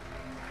Niger.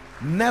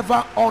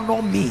 Never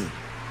honor me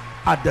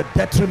at the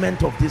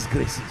detriment of these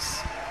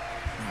graces.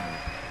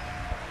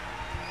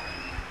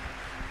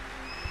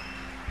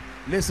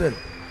 Listen,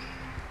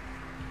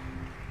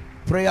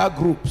 prayer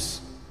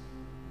groups,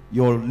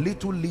 your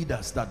little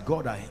leaders that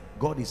God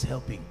is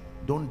helping,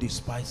 don't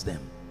despise them.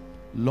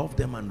 Love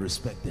them and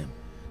respect them.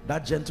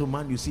 That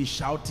gentleman you see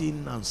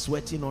shouting and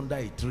sweating under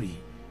a tree,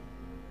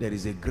 there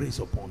is a grace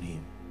upon him.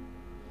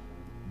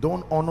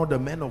 Don't honor the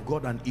men of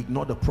God and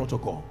ignore the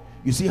protocol.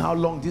 You see how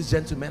long these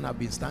gentlemen have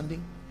been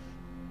standing?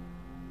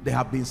 They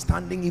have been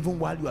standing even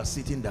while you are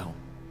sitting down.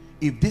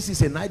 If this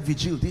is a night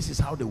vigil, this is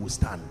how they will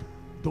stand.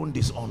 Don't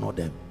dishonor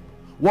them.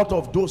 What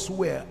of those who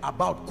were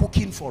about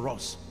cooking for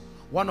us?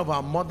 One of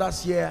our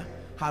mothers here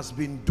has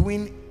been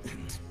doing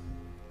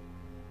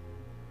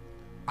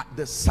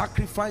the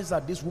sacrifice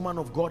that this woman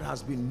of God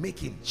has been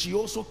making. She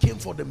also came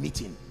for the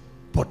meeting,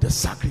 but the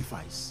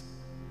sacrifice,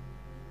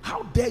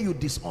 how dare you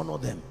dishonor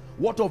them?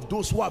 What of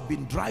those who have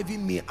been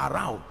driving me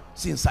around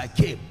since I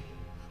came?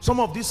 Some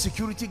of these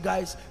security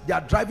guys, they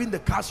are driving the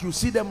cars, you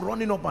see them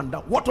running up and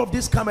down. What of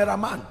this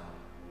cameraman?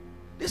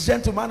 This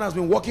gentleman has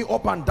been walking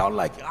up and down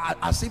like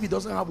as if he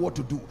doesn't have what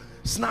to do,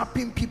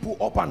 snapping people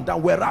up and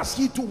down, whereas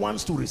he too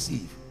wants to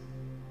receive.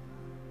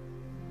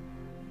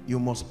 You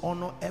must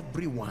honor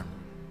everyone.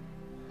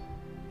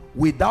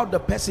 Without the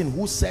person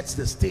who sets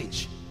the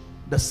stage,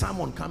 the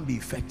sermon can't be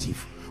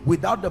effective.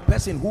 Without the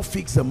person who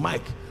fixes the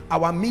mic,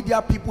 our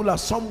media people are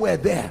somewhere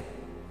there.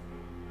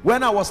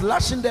 When I was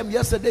lashing them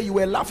yesterday, you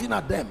were laughing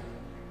at them.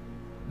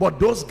 But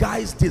those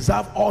guys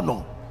deserve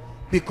honor,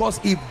 because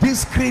if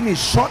this screen is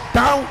shut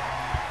down,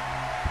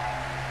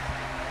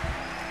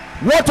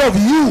 what of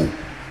you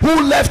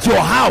who left your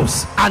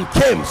house and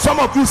came? Some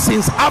of you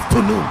since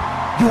afternoon,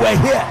 you were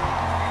here.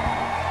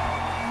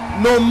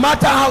 No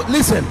matter how,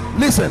 listen,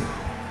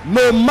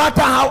 no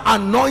matter how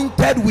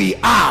anointed we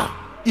are,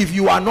 if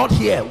you are not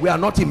here, we are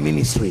not in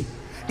ministry.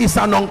 It's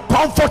an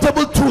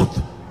uncomfortable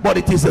truth, but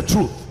it is the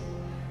truth.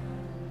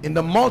 In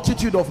the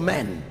multitude of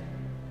men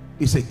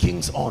is a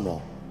king's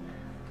honor.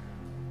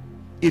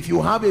 If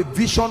you have a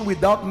vision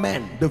without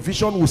men, the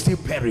vision will still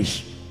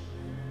perish.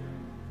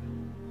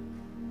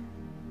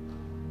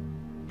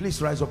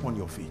 Please rise up on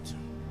your feet.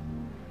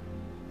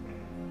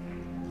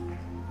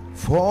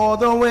 For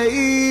the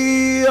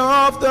way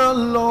of the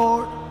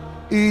Lord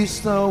is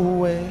the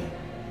way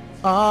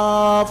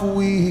of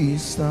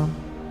wisdom.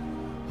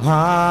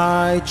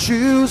 I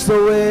choose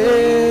the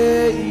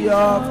way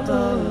of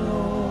the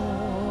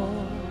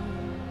Lord.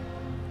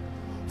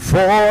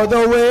 For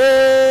the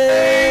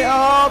way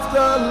of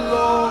the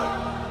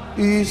Lord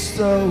is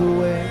the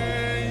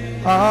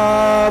way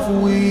of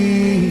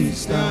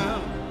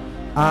wisdom.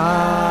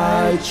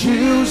 I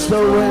choose the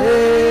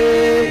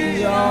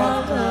way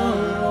of the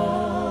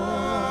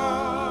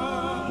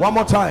Lord. One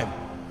more time.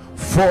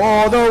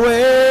 For the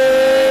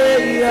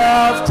way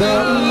of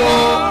the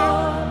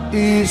Lord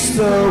is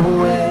the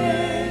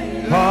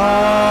way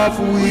of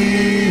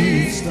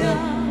wisdom.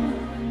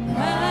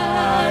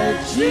 I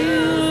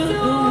choose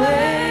the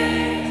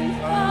way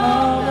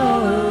of the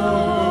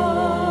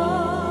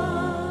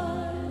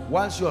Lord.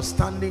 Whilst you are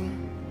standing,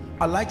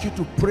 I'd like you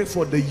to pray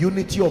for the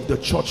unity of the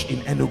church in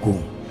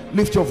Enugu.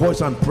 Lift your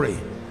voice and pray.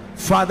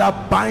 Father,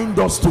 bind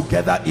us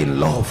together in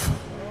love.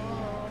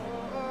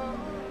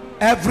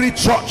 Every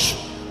church,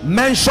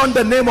 mention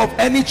the name of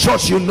any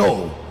church you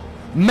know.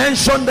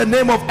 Mention the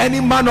name of any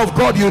man of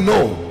God you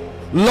know.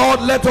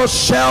 Lord, let us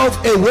shelve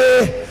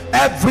away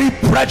every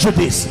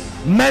prejudice.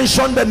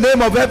 Mention the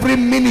name of every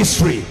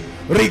ministry,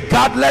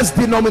 regardless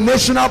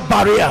denominational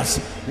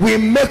barriers. We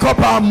make up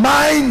our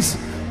minds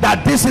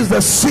that this is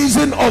the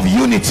season of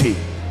unity.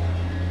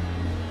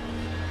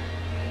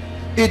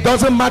 It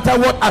doesn't matter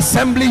what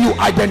assembly you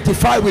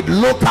identify with,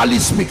 locally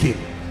speaking.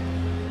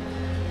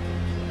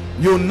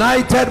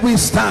 United we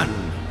stand,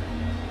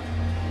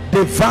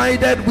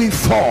 divided we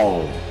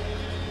fall.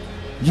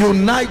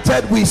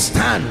 United we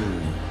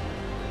stand,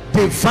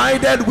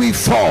 divided we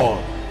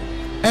fall.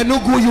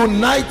 Enugu,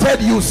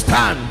 united you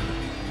stand.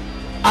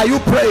 Are you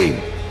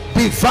praying?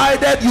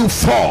 Divided you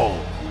fall.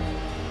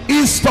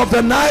 East of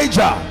the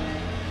Niger,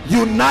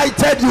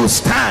 united you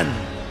stand,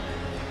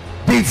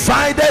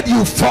 divided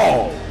you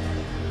fall.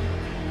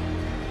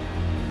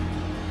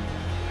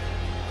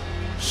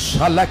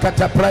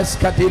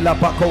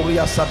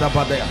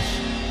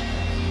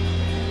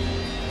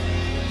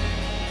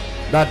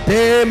 that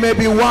they may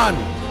be one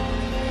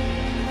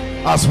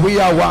as we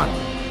are one,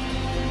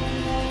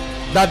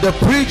 that the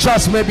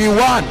preachers may be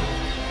one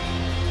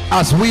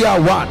as we are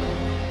one,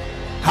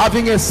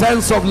 having a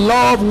sense of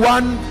love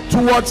one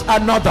towards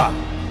another,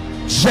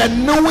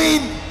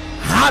 genuine,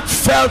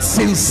 heartfelt,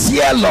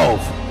 sincere love,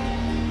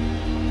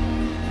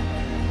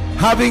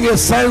 having a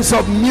sense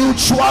of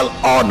mutual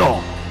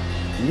honor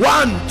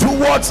one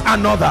towards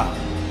another,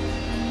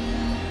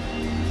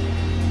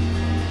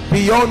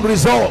 beyond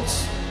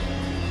results,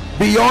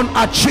 beyond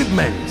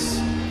achievements,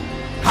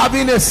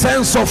 having a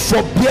sense of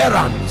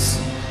forbearance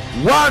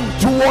one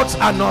towards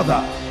another.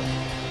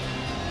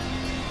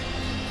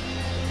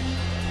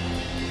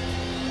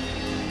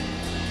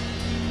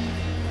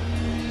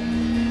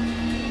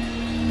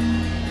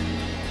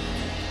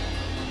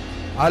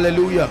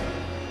 Hallelujah.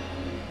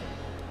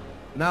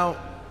 Now,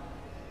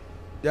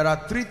 there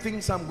are three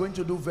things I'm going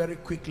to do very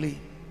quickly.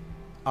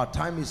 Our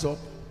time is up.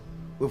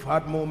 We've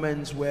had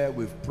moments where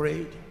we've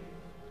prayed.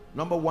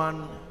 Number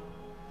one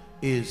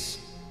is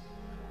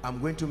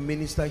I'm going to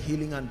minister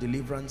healing and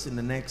deliverance in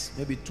the next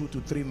maybe 2 to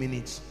 3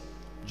 minutes.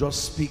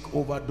 Just speak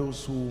over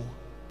those who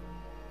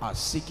are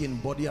sick in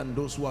body and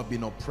those who have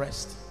been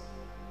oppressed.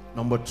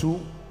 Number two,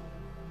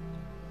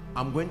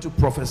 I'm going to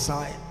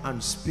prophesy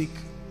and speak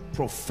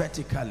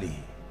prophetically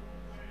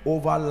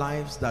over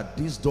lives, that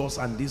these doors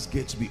and these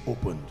gates be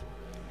opened.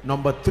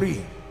 Number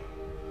three,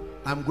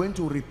 I'm going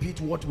to repeat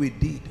what we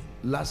did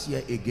last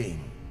year again.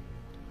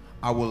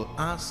 I will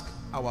ask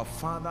our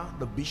father,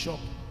 the bishop,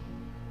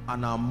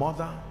 and our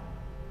mother,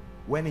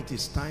 when it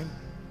is time,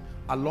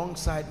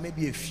 alongside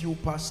maybe a few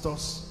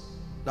pastors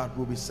that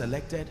will be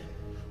selected,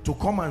 to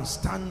come and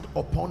stand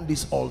upon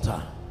this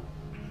altar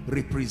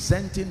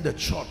representing the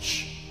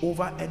church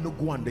over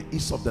Enugu and the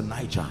east of the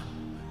Niger,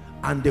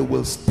 and they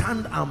will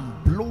stand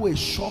and blow a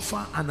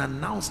shofar and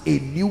announce a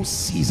new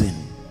season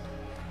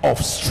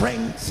of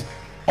strength,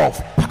 of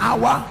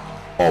power,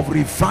 of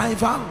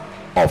revival,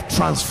 of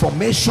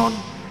transformation,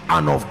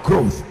 and of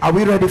growth. Are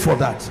we ready for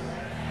that?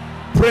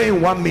 Pray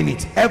in 1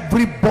 minute.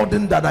 Every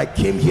burden that I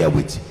came here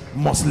with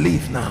must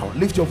leave now.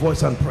 Lift your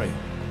voice and pray.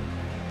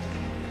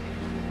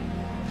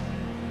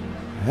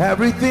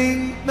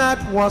 Everything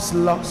that was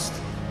lost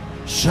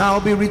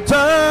shall be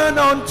returned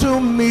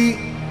unto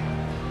me.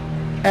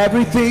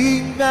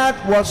 Everything that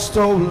was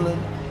stolen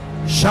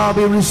shall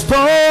be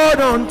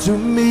restored unto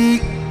me.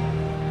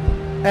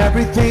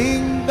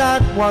 Everything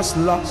that was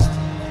lost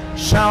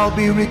shall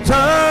be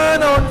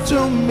returned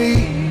unto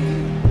me.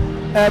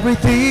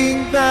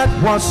 Everything that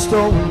was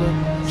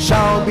stolen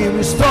shall be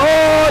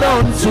restored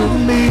unto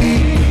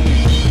me.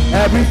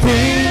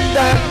 Everything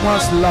that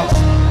was lost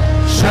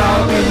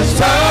shall be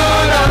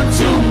restored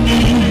unto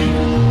me.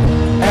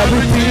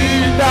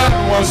 Everything that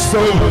was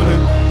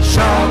stolen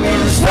shall be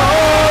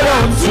restored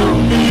unto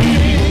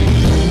me.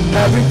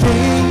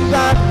 Everything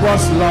that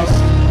was lost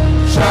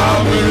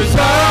shall be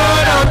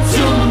restored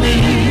unto me.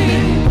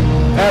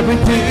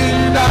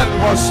 Everything that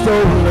was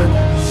stolen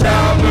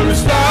shall be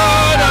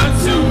restored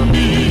unto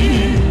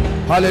me.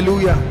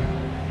 Hallelujah.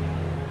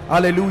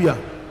 Hallelujah.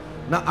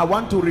 Now I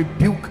want to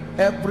rebuke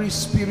every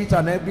spirit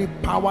and every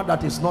power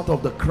that is not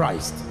of the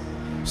Christ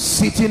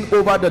sitting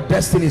over the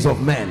destinies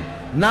of men.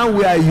 Now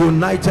we are a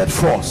united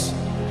force.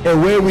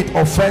 Away with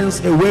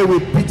offense, away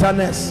with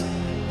bitterness.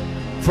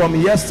 From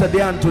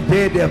yesterday and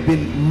today there have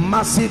been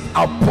massive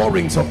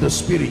outpourings of the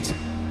Spirit.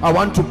 I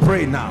want to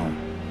pray now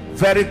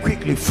very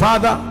quickly.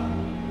 Father,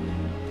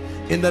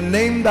 in the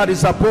name that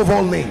is above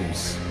all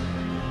names,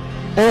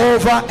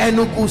 over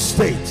Enugu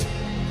State,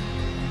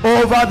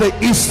 over the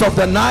east of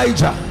the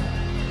Niger,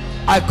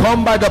 I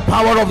come by the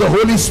power of the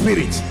Holy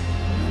Spirit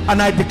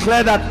and I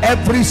declare that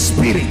every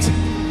spirit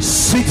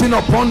sitting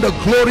upon the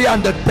glory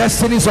and the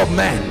destinies of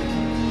men,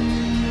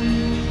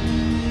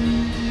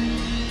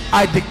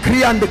 I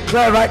decree and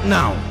declare right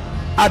now,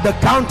 at the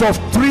count of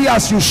 3,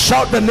 as you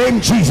shout the name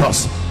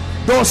Jesus,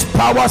 those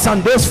powers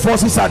and those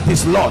forces are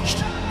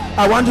dislodged.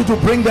 I want you to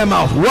bring them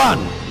out. 1,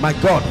 my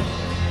God.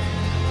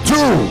 2,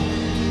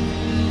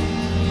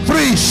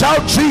 3,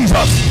 shout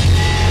Jesus.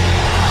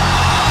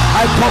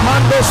 I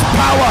command those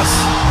powers,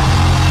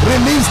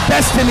 release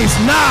destinies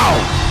now.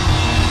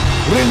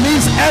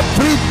 Release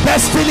every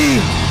destiny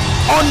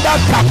under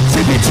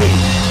captivity.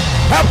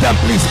 Help them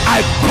please.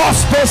 I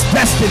curse those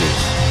destinies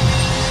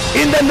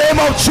in the name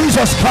of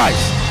Jesus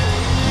Christ.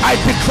 I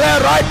declare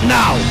right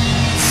now,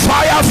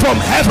 fire from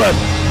heaven.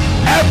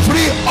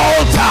 Every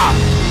altar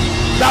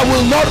that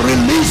will not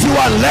release you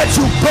and let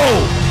you go,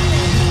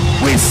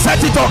 we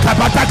set it on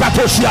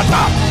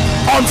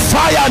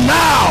fire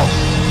now.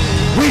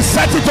 We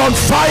set it on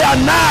fire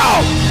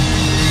now.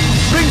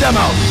 Bring them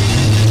out.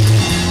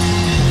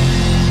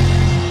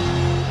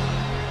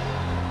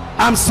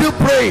 I'm still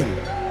praying.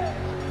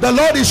 The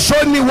Lord is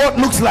showing me what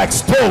looks like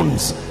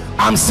stones.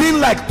 I'm seeing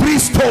like 3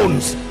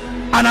 stones,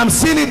 and I'm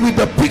seeing it with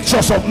the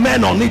pictures of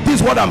men on it. This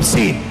is what I'm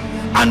seeing,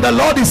 and the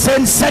Lord is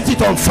saying set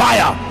it on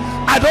fire.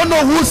 I don't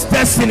know whose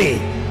destiny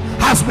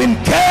has been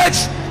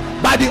caged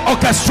by the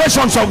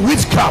orchestrations of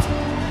witchcraft,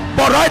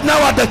 but right now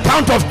at the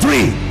count of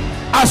 3,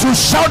 As you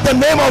shout the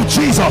name of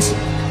Jesus,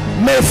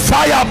 may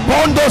fire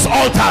burn those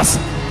altars.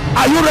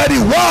 Are you ready?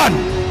 1,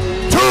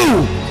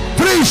 2,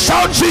 3.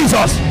 Shout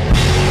Jesus.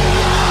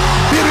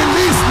 Be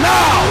released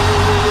now.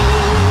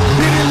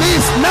 Be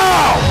released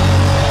now.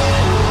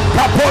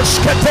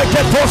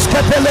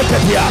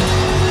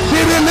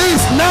 Be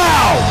released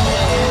now.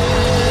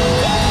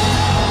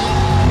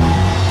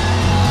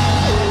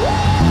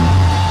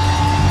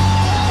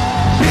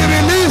 Be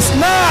released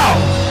now.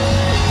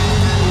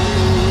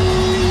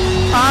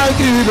 I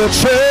give the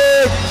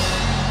chain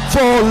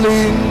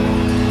falling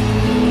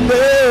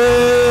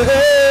there.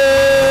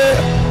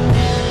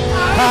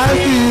 I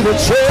give the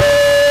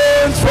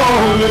chain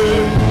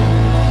falling.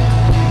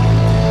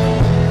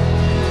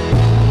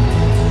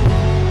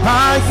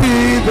 I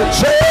feel the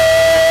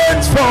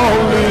chains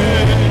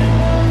falling.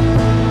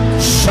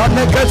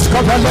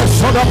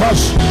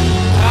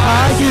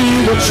 I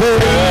give the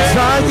chains, I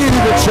give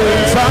the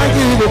chains, I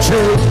give the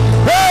chains.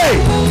 Hey!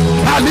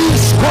 I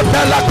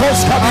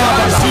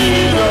see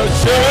the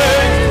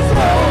chains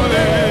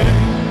falling.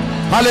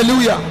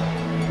 Hallelujah.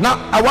 Now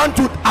I want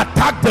to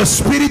attack the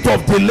spirit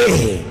of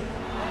delay.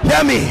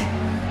 Hear me.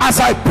 As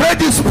I pray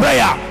this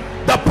prayer,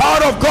 the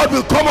power of God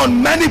will come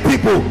on many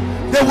people.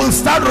 They will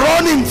start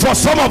running for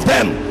some of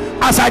them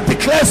as I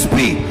declare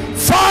speed.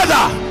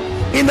 Father,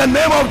 in the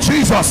name of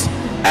Jesus,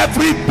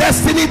 every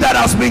destiny that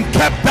has been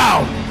kept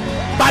down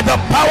by the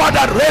power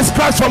that raised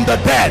Christ from the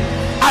dead,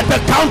 at the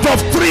count of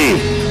 3,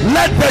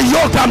 let the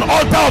yoke and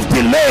altar of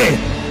delay,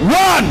 1,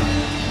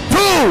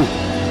 2,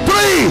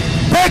 3,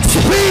 take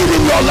speed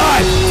in your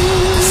life,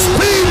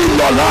 speed in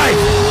your life,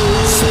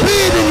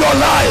 speed in your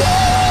life.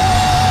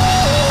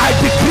 I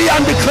decree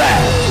and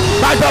declare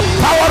by the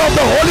power of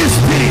the Holy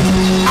Spirit,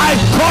 I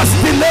cause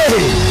delay,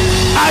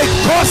 I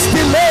cause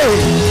delay,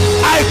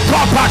 I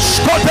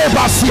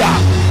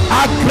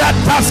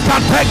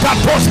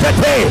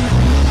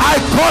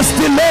cause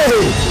delay,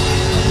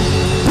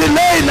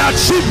 delay in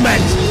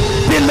achievement,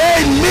 delay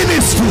in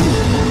ministry.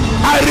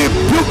 I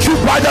rebuke you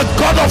by the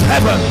God of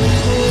heaven.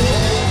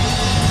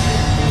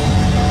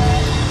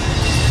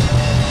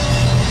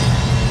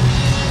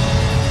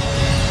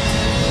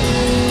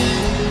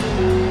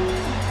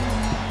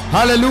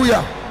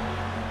 Hallelujah.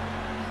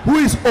 Who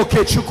is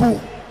Okechukwu?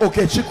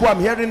 Okechukwu, I'm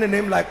hearing a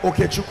name like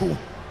Okechukwu.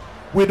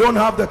 We don't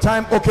have the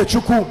time.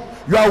 Okechukwu,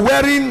 you are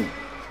wearing,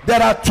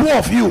 there are 2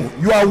 of you,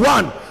 you are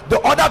 1, the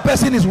other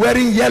person is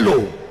wearing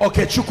yellow.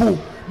 Okechukwu,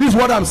 this is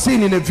what I'm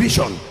seeing in a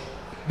vision.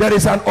 There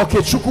is an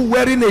Okechukwu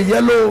wearing a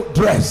yellow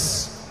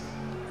dress.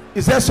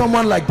 Is there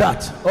someone like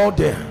that? Oh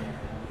there.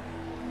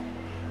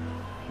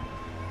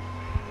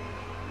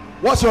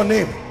 What's your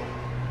name?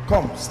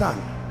 Come,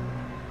 stand.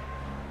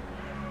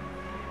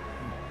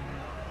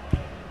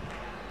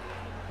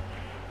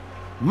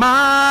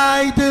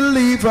 My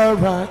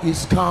deliverer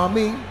is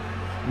coming.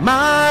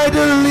 My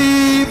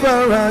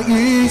deliverer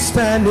is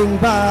standing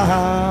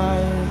by.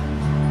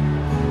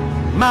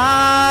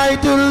 My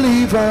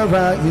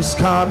deliverer is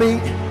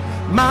coming.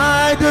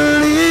 My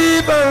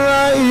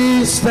deliverer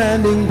is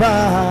standing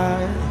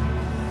by.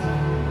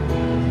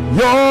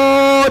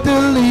 Your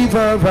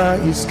deliverer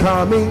is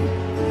coming.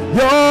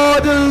 Your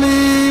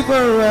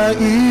deliverer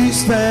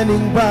is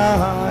standing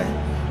by.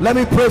 Let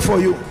me pray for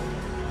you.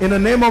 In the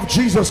name of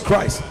Jesus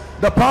Christ,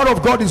 the power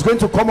of God is going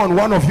to come on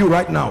one of you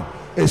right now.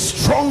 A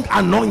strong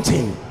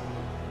anointing,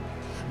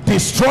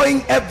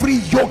 destroying every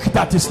yoke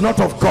that is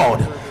not of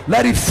God.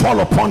 Let it fall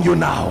upon you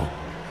now.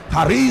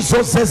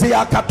 Harizo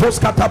zezia katos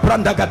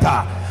katabranda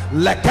gata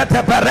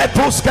lekete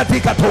beretos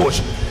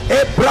katikatosh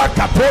ebra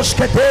katos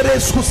ketere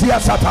skusia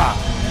sata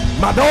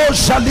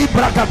madosha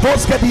libra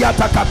katos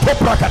kediata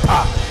katopra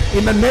kata.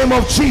 In the name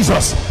of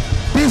Jesus,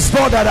 this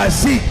door that I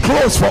see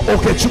closed for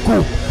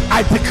Okechukwu,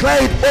 I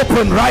declare it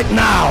open right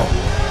now.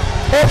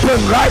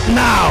 Open right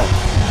now.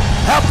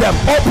 Help them.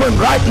 Open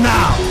right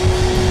now.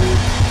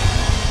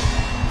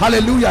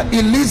 Hallelujah.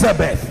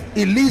 Elizabeth.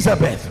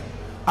 Elizabeth.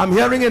 I'm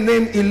hearing a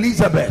name,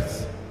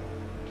 Elizabeth.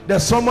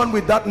 There's someone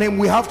with that name.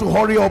 We have to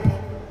hurry up.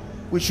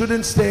 We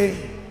shouldn't stay.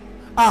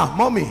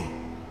 Mommy.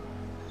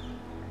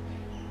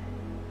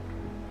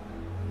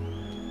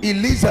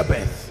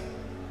 Elizabeth.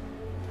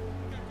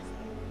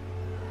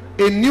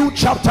 A new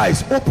chapter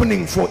is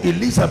opening for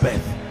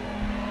Elizabeth.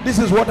 This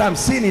is what I'm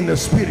seeing in the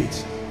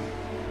spirit.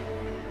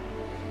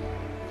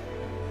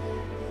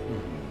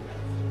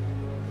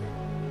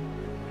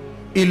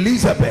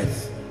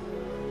 Elizabeth.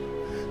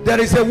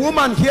 There is a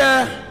woman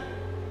here.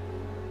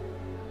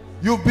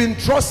 You've been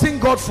trusting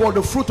God for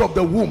the fruit of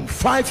the womb.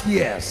 5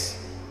 years.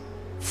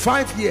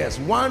 5 years.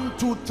 1,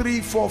 2,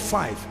 3, 4,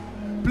 5.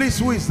 Please,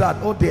 who is that?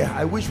 Oh dear,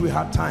 I wish we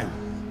had time,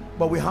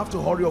 but we have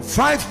to hurry up.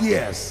 5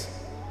 years.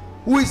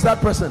 Who is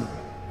that person?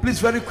 Please,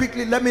 very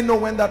quickly, let me know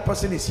when that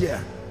person is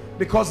here,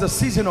 because the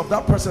season of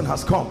that person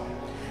has come.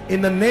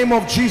 In the name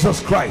of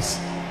Jesus Christ,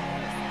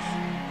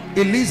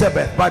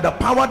 Elizabeth, by the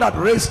power that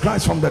raised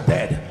Christ from the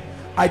dead,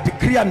 I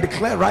decree and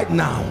declare right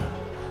now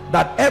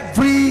that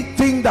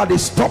everything that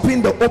is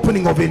stopping the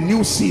opening of a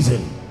new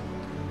season,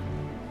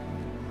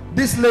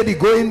 this lady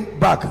going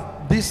back,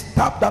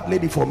 tap that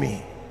lady for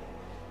me.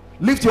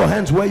 Lift your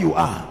hands where you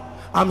are.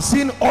 I'm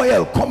seeing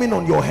oil coming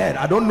on your head.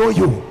 I don't know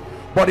you,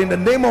 but in the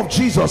name of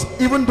Jesus,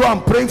 even though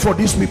I'm praying for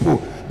these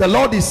people, the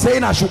Lord is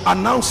saying I should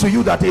announce to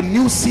you that a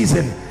new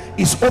season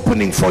is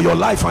opening for your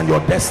life and your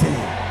destiny.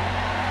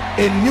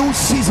 A new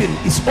season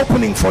is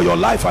opening for your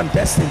life and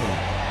destiny.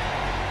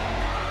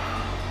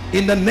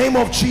 In the name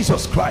of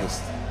Jesus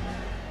Christ.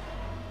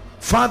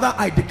 Father,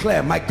 I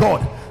declare, my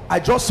God, I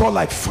just saw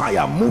like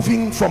fire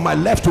moving from my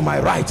left to my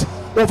right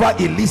over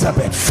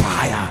Elizabeth.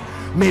 Fire.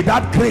 May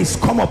that grace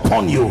come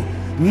upon you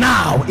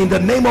now in the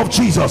name of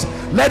Jesus.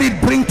 Let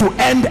it bring to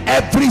end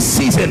every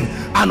season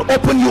and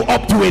open you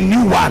up to a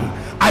new one.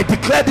 I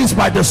declare this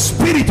by the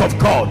Spirit of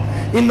God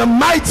in the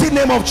mighty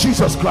name of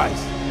Jesus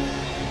Christ.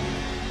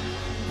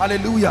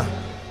 Hallelujah.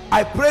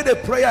 I prayed a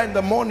prayer in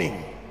the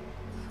morning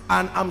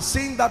and I'm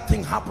seeing that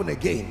thing happen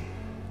again.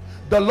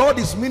 The Lord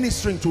is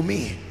ministering to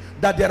me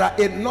that there are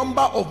a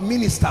number of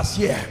ministers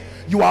here.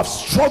 You have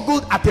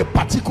struggled at a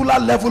particular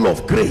level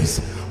of grace,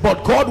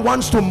 but God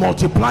wants to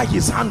multiply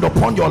his hand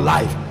upon your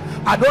life.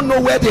 I don't know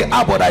where they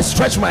are, but I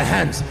stretch my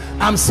hands.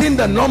 I'm seeing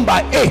the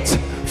number 8.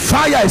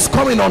 Fire is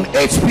coming on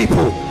 8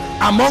 people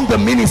among the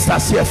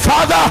ministers here.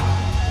 Father,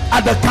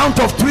 at the count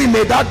of 3,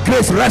 may that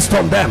grace rest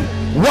on them.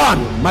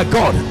 1, my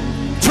God.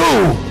 2,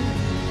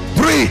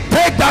 3.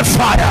 Take that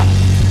fire.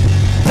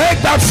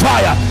 Take that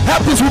fire.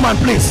 Help this woman,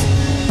 please.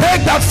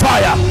 Take that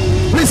fire.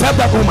 Please help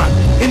that woman.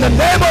 In the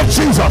name of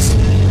Jesus.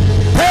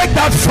 Take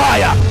that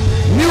fire.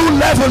 New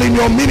level in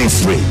your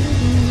ministry.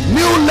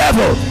 New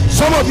level.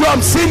 Some of you,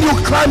 I'm seeing you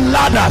climb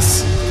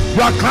ladders.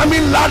 You are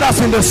climbing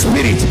ladders in the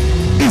spirit.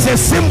 It's a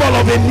symbol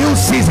of a new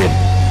season.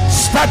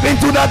 Step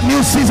into that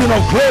new season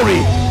of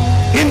glory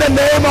in the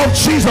name of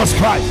Jesus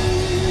Christ.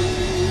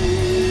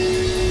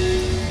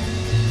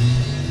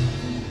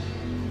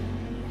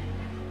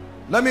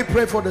 Let me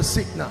pray for the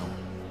sick now.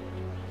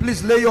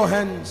 Please lay your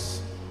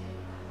hands.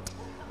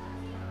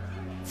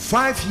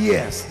 5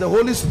 years, the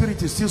Holy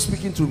Spirit is still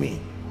speaking to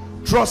me,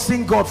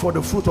 trusting God for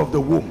the fruit of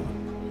the womb.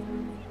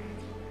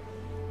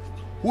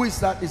 Who is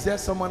that? Is there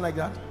someone like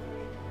that?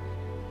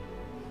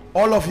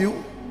 All of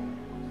you?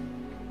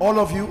 All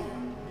of you?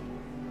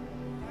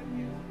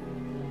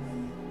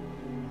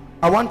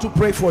 I want to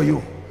pray for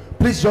you.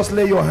 Please just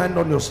lay your hand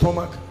on your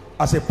stomach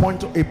as a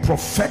point, a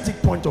prophetic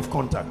point of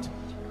contact.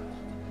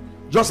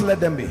 Just let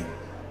them be.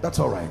 That's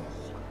all right.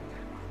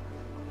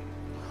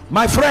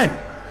 My friend,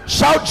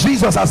 shout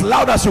Jesus as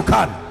loud as you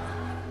can.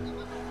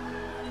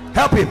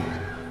 Help him.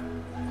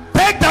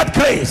 Take that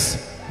grace.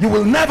 You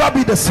will never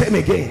be the same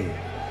again.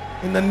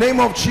 In the name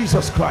of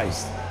Jesus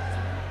Christ.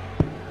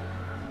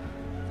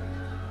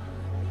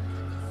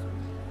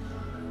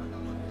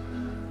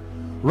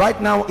 Right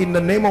now, in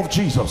the name of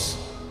Jesus,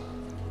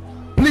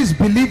 please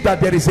believe that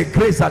there is a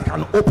grace that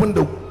can open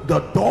the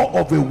door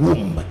of a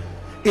womb.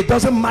 It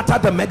doesn't matter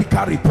the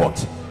medical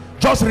report.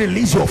 Just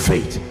release your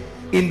faith.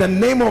 In the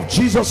name of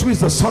Jesus, who is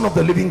the Son of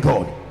the living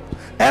God,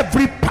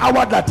 every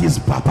power that is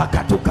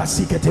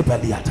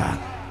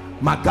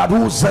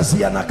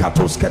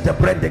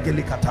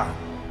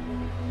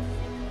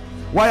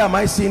why am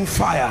I seeing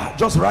fire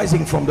just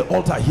rising from the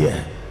altar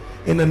here?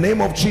 In the name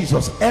of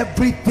Jesus,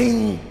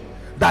 everything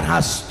that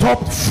has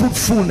stopped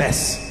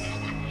fruitfulness,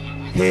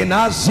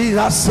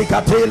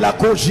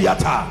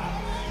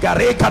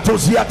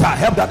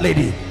 help that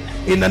lady.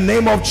 In the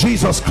name of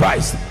Jesus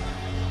Christ.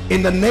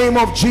 In the name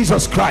of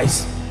Jesus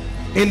Christ.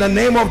 In the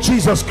name of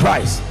Jesus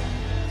Christ.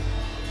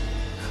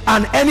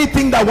 And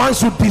anything that wants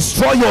to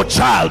destroy your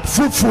child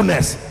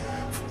fruitfulness,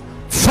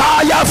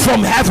 fire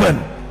from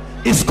heaven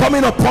is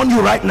coming upon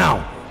you right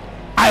now.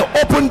 I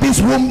open this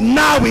womb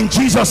now in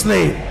Jesus'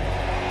 name.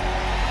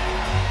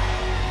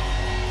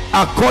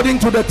 According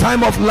to the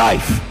time of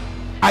life,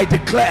 I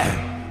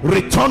declare,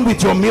 return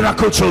with your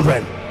miracle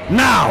children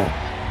now.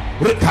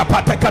 Return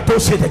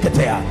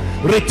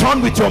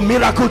with your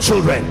miracle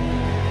children.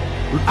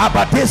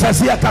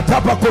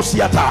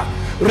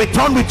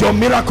 Return with your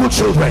miracle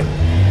children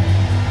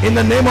in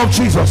the name of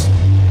Jesus.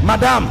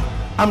 Madam,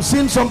 I'm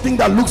seeing something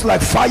that looks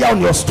like fire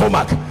on your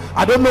stomach.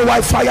 I don't know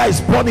why fire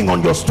is burning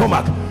on your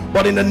stomach,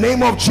 but in the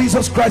name of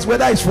Jesus Christ,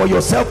 whether it's for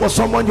yourself or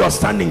someone you're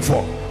standing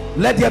for,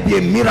 let there be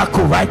a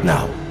miracle right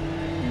now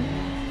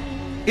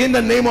in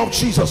the name of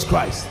Jesus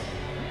Christ.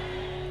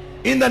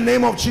 In the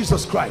name of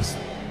Jesus Christ.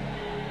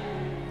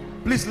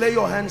 Please lay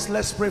your hands.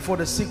 Let's pray for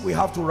the sick. We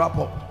have to wrap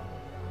up.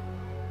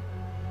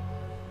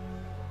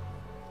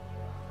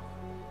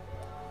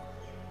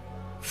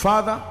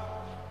 Father,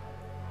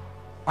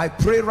 I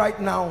pray right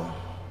now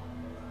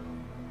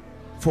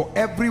for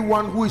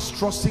everyone who is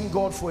trusting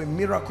God for a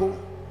miracle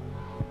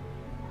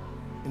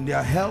in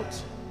their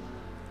health.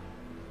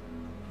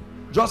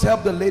 Just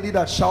help the lady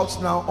that shouts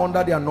now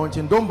under the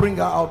anointing. Don't bring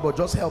her out, but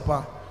just help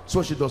her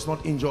so she does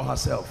not injure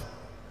herself.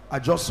 I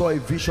just saw a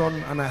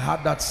vision and I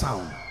heard that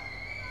sound.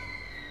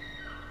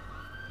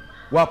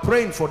 We are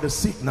praying for the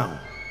sick now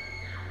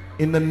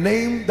in the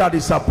name that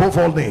is above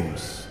all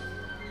names.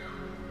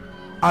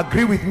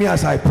 Agree with me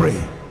as I pray.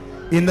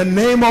 In the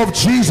name of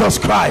Jesus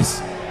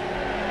Christ.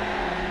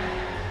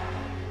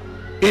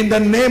 In the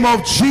name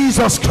of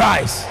Jesus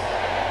Christ.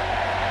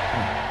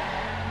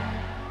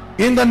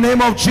 in the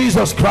name of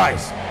Jesus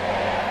Christ.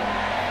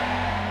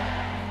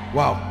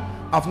 Wow,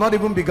 I've not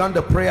even begun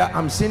the prayer.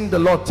 I'm seeing the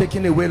Lord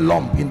taking away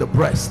lump in the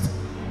breast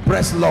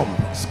lump.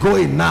 It's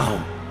going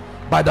now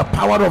by the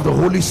power of the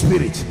Holy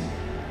Spirit.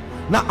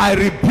 Now I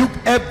rebuke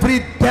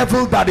every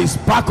devil that is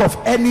back of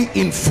any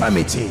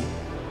infirmity.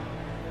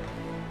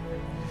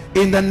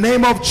 In the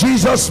name of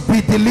Jesus,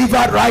 be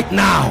delivered right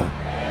now.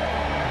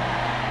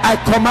 I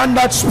command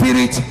that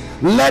spirit,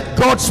 let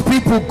God's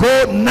people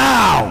go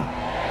now.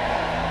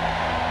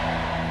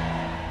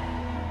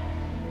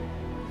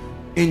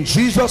 In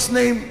Jesus'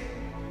 name,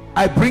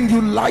 I bring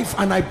you life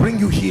and I bring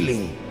you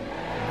healing.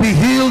 Be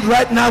healed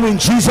right now in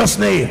Jesus'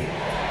 name.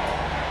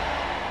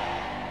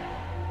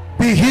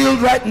 Be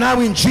healed right now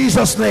in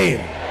Jesus' name.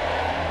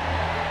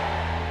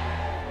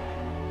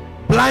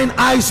 Blind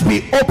eyes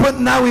be opened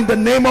now in the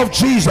name of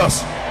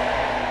Jesus.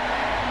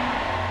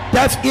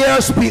 Deaf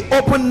ears be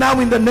opened now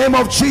in the name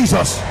of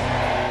Jesus.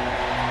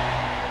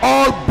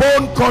 All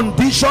bone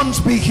conditions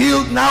be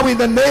healed now in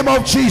the name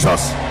of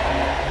Jesus.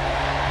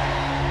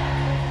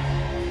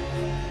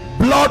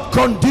 Blood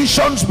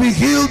conditions be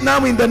healed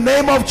now in the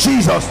name of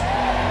Jesus.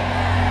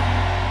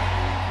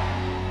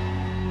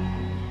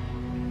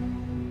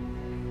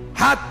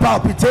 Heart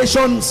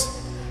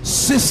palpitations,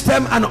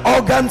 system and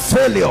organ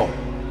failure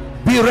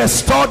be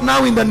restored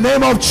now in the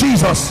name of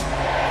Jesus.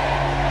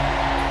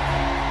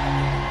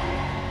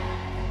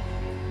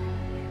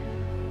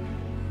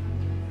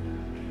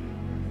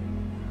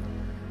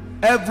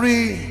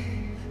 Every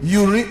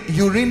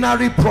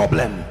urinary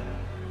problem,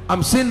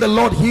 I'm seeing the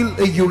Lord heal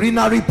a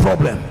urinary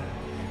problem.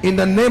 In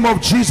the name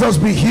of Jesus,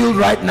 be healed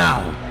right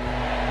now.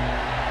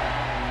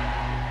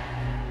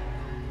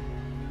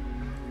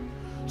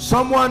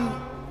 Someone,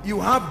 you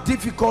have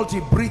difficulty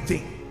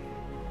breathing.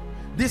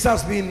 This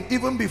has been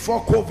even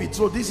before COVID,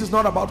 so this is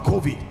not about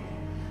COVID.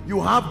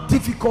 You have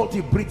difficulty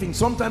breathing.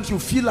 Sometimes you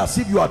feel as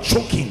if you are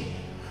choking.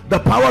 The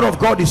power of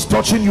God is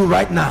touching you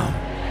right now.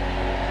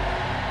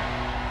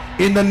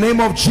 In the name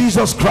of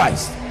Jesus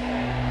Christ.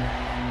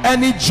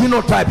 Any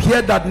genotype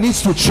here that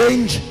needs to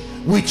change,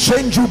 we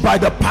change you by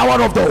the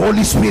power of the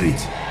Holy Spirit.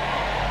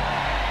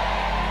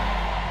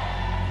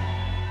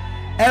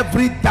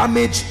 Every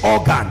damaged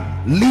organ,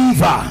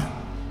 liver,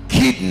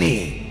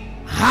 kidney,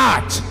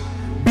 heart,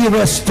 be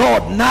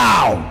restored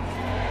now.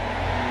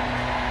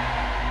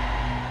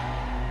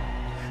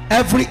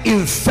 Every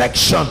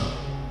infection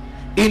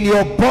in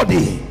your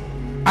body,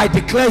 I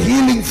declare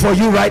healing for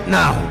you right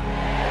now.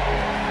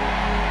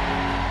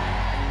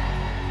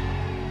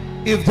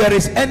 If there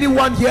is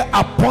anyone here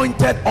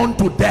appointed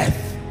unto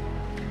death,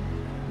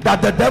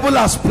 that the devil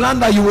has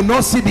planned that you will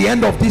not see the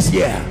end of this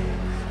year,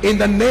 in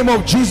the name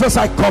of Jesus,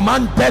 I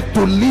command death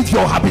to leave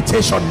your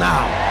habitation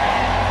now.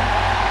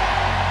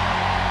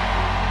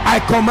 I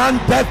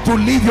command death to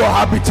leave your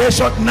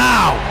habitation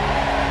now.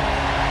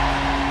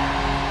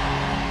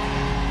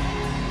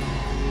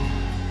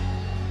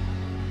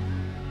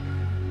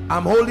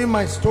 I'm holding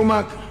my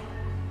stomach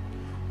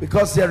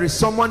because there is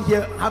someone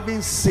here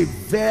having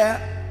severe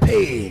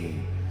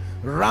pain,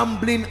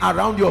 rambling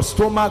around your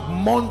stomach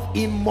month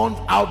in, month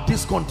out.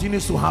 This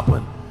continues to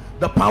happen.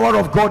 The power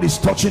of God is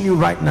touching you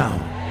right now.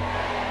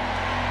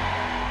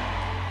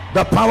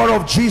 The power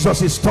of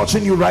Jesus is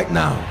touching you right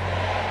now.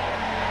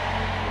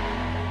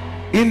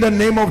 In the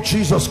name of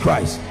Jesus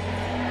Christ.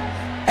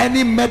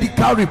 Any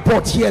medical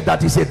report here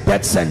that is a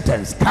death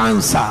sentence,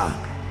 cancer,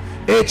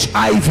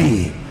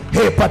 HIV,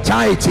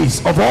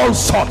 hepatitis of all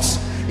sorts,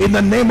 in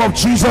the name of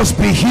Jesus,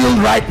 be healed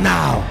right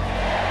now.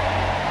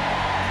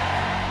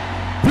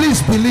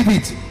 Please believe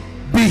it.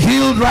 Be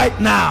healed right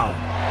now.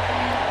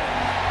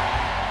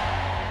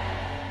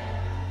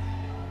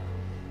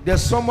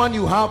 There's someone,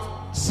 you have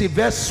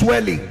severe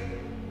swelling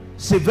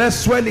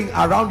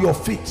around your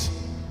feet.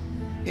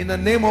 In the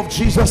name of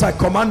Jesus, I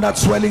command that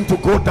swelling to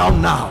go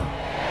down now.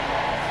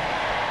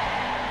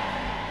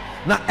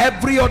 Now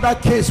every other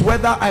case,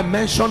 whether I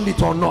mentioned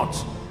it or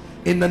not,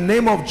 in the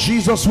name of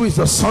Jesus, who is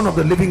the Son of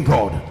the living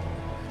God,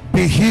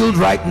 be healed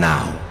right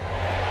now.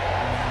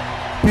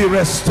 Be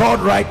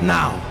restored right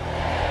now.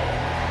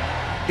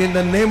 In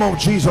the name of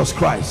Jesus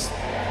Christ.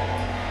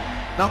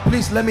 Now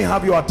please let me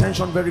have your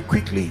attention very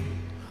quickly.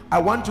 I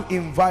want to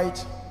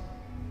invite,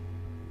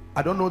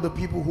 I don't know the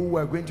people who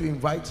we're going to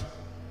invite,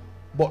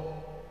 but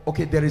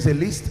okay, there is a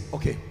list.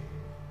 Okay,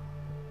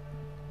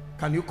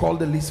 can you call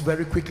the list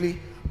very quickly?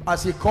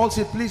 As he calls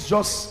it, please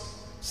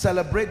just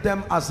celebrate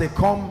them as they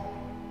come,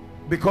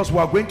 because we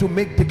are going to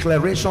make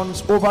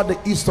declarations over the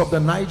east of the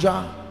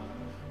Niger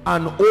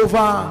and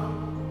over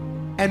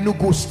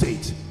Enugu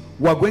State.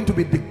 We are going to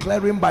be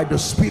declaring by the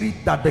Spirit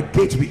that the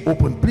gates be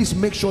open. Please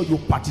make sure you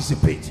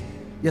participate.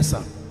 Yes,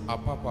 sir. Our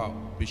Papa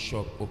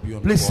Bishop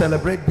Obion. Please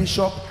celebrate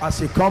Bishop as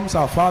he comes,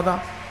 our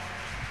Father.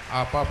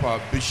 Our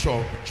Papa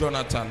Bishop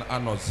Jonathan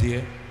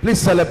Anozie. Please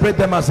celebrate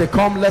them as they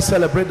come. Let's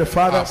celebrate the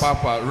fathers. Our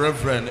Papa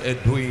Reverend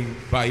Edwin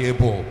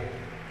Bayebo.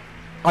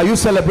 Are you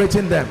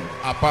celebrating them?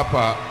 Our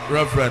Papa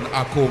Reverend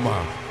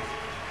Akoma.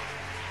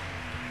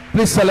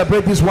 Please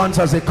celebrate these ones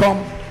as they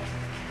come.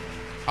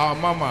 Our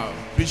Mama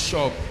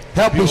Bishop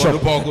Help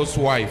Bishop. Bogo's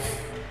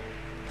wife.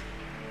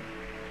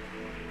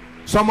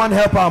 Someone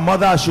help our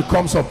mother as she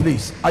comes up,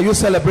 please. Are you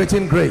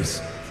celebrating grace?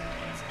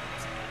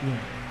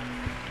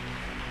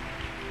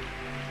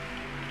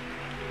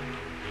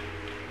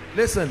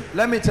 Listen,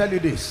 let me tell you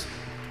this.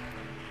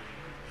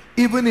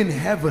 Even in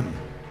heaven,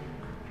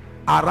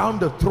 around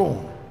the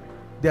throne,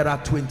 there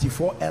are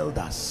 24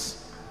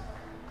 elders.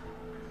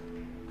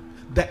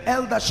 The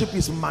eldership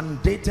is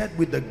mandated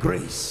with the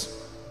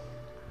grace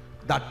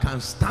that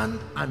can stand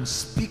and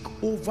speak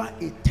over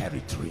a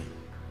territory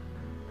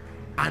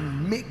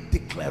and make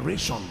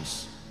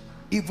declarations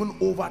even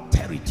over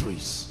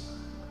territories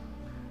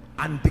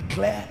and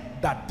declare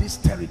that these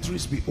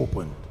territories be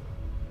opened.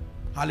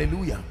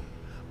 Hallelujah.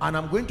 And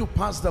I'm going to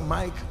pass the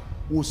mic.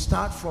 We'll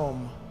start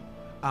from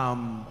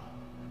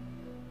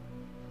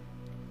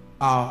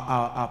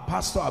our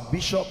pastor, our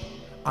bishop,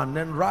 and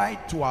then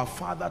right to our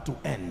father to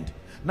end.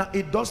 Now,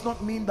 it does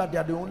not mean that they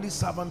are the only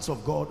servants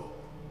of God.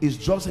 It's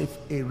just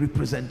a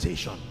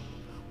representation.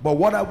 But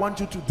what I want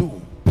you to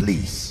do,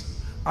 please,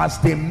 as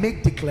they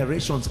make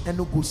declarations,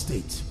 Enugu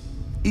State,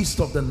 east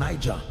of the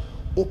Niger,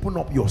 open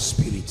up your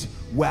spirit.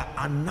 We're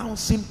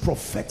announcing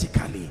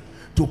prophetically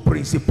to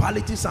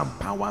principalities and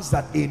powers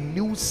that a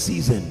new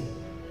season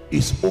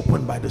is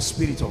opened by the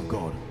Spirit of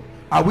God.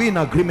 Are we in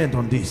agreement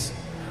on this?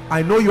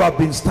 I know you have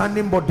been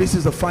standing, but this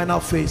is the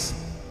final phase.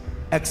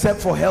 Except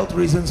for health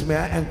reasons, may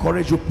I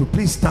encourage you to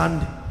please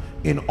stand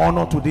in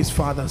honor to these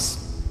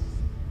fathers.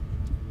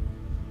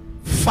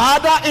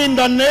 Father, in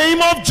the name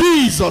of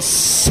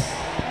Jesus,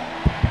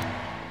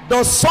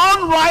 the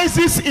sun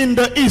rises in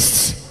the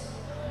east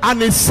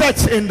and it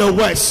sets in the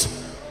west.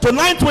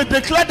 Tonight we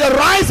declare the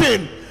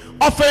rising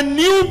of a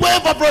new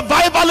wave of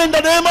revival in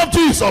the name of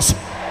Jesus.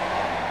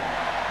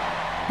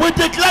 We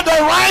declare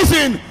the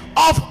rising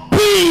of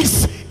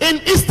peace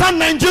in eastern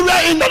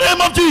Nigeria in the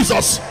name of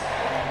Jesus.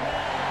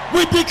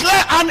 We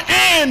declare an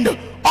end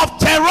of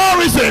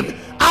terrorism,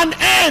 an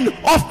end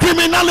of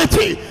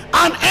criminality,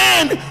 an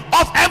end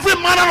of every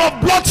manner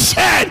of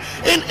bloodshed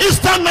in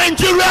eastern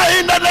Nigeria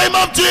in the name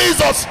of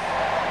Jesus.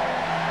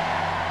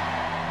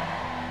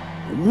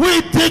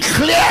 We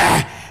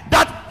declare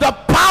that the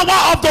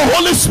power of the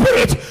Holy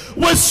Spirit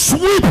will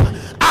sweep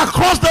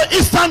across the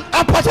eastern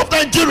part of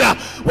Nigeria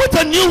with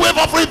a new wave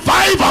of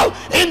revival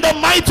in the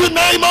mighty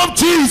name of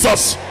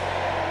Jesus.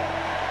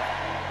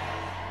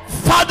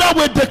 Father,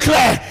 we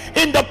declare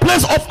in the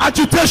place of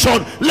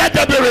agitation, let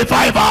there be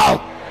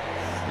revival,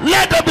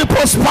 let there be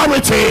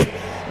prosperity,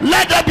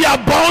 let there be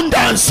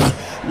abundance,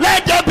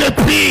 let there be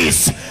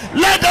peace,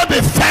 let there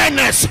be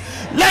fairness,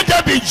 let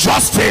there be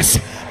justice,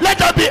 let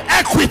there be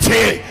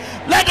equity,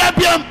 let there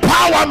be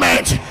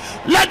empowerment,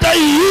 let the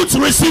youth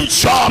receive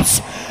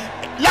jobs,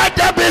 let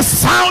there be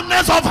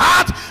soundness of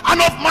heart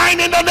and of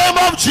mind in the name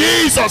of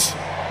Jesus.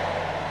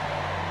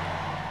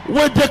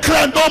 We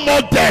declare no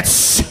more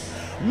deaths,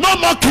 no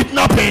more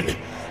kidnapping,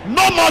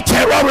 no more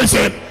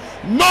terrorism,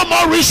 no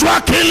more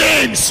ritual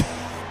killings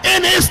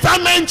in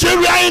eastern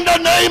Nigeria in the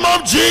name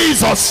of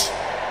Jesus.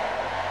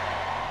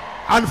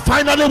 And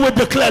finally we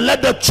declare,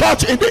 let the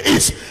church in the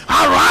east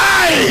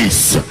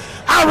arise,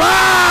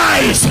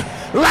 arise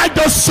like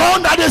the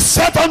sun that is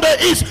set on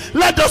the east.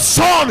 Let the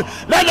sun,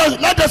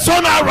 let the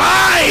sun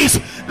arise,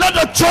 let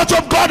the church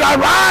of God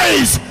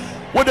arise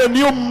with a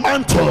new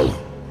mantle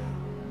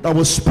that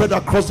will spread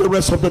across the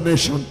rest of the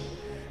nation.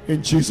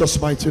 In Jesus'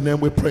 mighty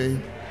name we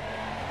pray.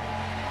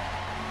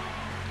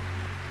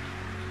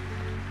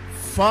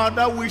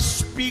 Father, we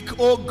speak,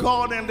 oh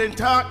God, in the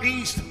entire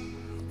east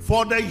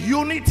for the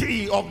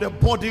unity of the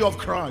body of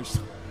Christ.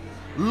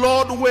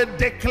 Lord, we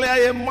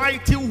declare a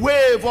mighty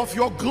wave of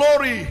your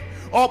glory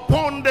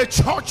upon the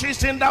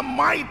churches in the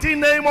mighty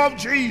name of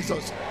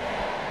Jesus.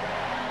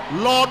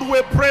 Lord,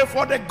 we pray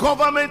for the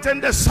government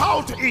in the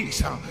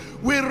southeast.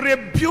 We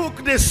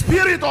rebuke the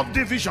spirit of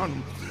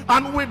division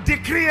and we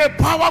decree a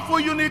powerful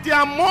unity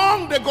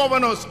among the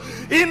governors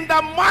in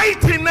the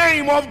mighty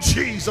name of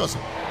Jesus.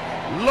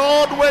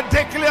 Lord, we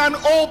declare an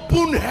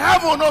open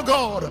heaven, oh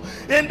God,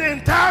 in the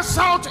entire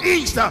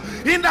southeast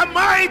in the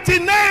mighty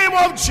name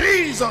of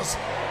Jesus.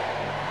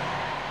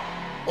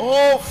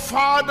 Oh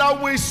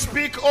Father, we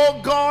speak,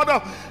 oh God,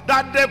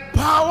 that the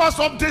powers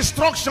of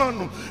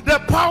destruction, the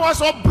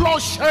powers of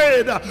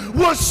bloodshed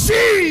will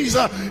cease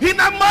in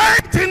the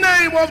mighty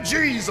name of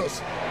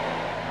Jesus.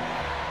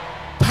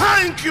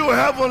 Thank you,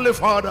 Heavenly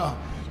Father.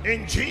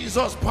 In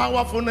Jesus'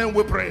 powerful name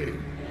we pray.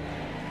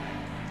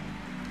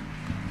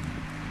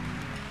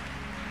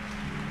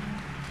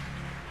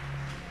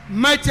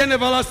 Mighty and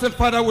everlasting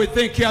Father, we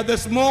thank you at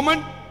this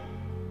moment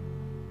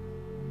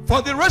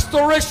for the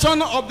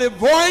restoration of the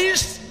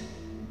voice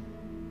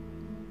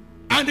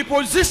and the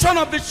position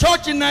of the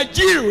church in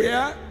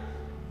Nigeria.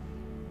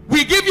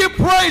 We give you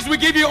praise, we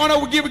give you honor,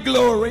 we give you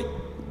glory.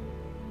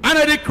 And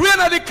I decree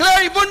and I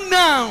declare even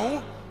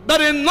now that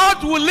the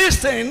north will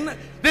listen,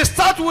 the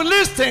south will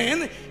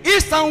listen,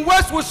 east and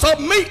west will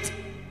submit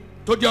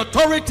to the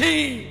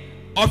authority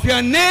of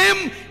your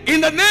name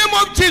in the name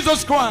of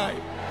Jesus Christ.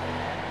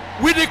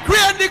 We decree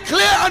and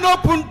declare an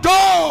open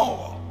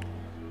door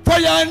for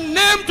your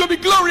name to be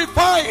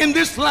glorified in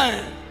this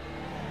land.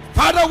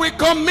 Father, we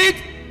commit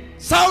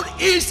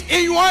southeast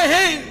in your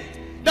hand,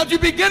 that you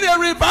begin a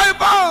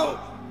revival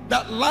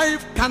that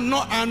life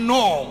cannot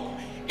annul.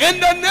 In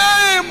the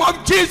name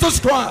of Jesus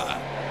Christ.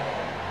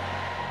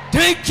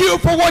 Thank you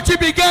for what you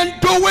began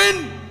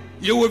doing.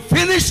 You will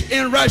finish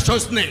in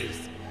righteousness.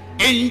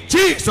 In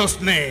Jesus'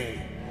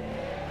 name.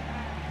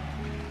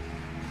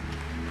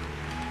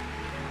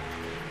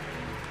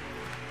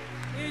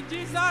 In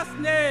Jesus'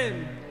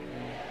 name.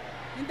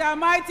 In the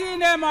mighty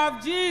name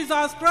of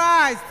Jesus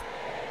Christ.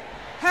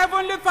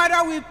 Heavenly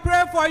Father, we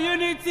pray for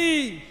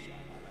unity.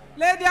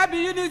 Let there be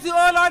unity,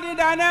 O Lord, in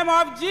the name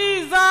of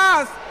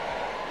Jesus.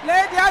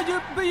 Let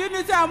there be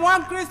unity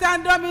among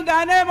Christendom in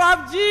the name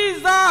of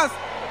Jesus.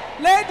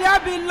 Let there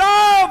be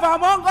love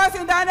among us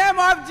in the name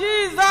of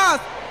Jesus.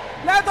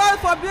 Let us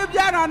forgive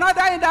one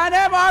another in the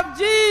name of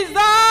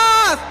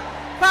Jesus.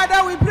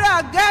 Father, we pray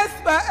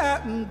against,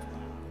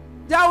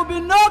 there will be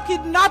no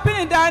kidnapping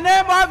in the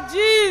name of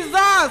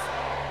Jesus.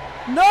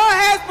 No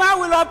herdsman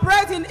will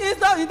operate in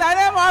Israel in the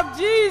name of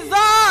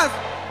Jesus.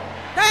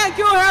 Thank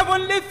you,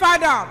 Heavenly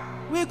Father.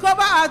 We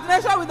cover our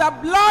nation with the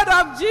blood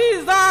of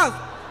Jesus.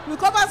 We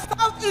cover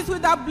Southeast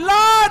with the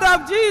blood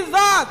of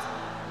Jesus.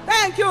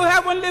 Thank you,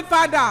 Heavenly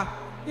Father.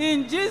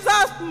 In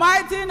Jesus'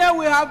 mighty name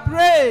we have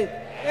prayed.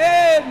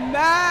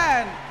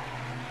 Amen.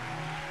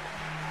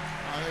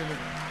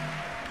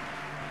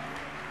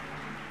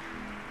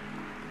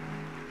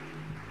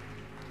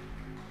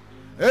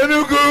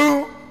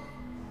 Enugu.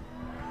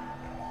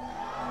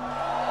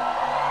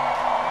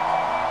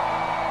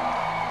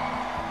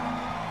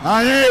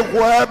 Anyị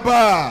kwụ ebe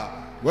a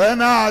wee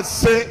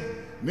na-asị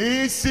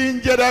n'isi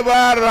njedebe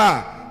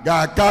ara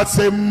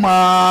ga-akasị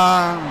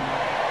mma.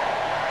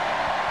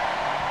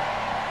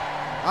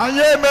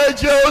 Anyị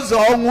emechie ụzọ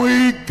ọnwụ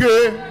ike.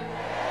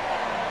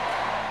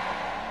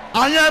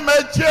 Anyị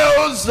emechie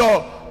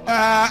ụzọ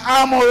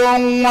amụrụ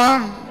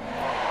nwa.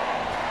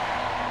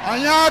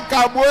 Anyị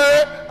akagbue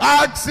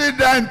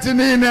accident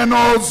niile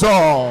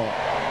n'ụzọ.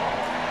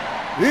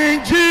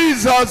 In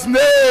Jesus'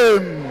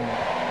 name.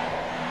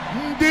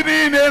 Ndị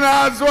niile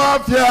na-azụ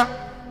afịa,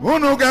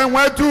 unu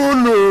ga-enweta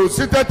ulu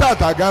site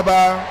tata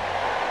gaba.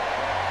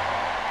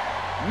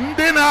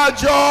 Ndị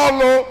na-achọ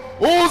ọlụ,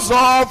 ụzọ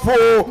ọfụ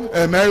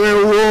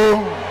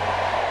emeghewo.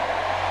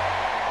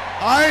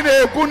 Anyị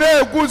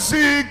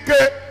na-ekwusi ike,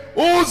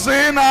 ụzọ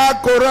ị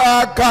na-akụrụ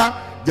aka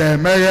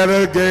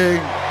ga-emeghere gị.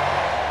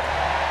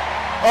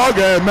 Ọ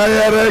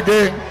ga-emeghere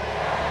gị.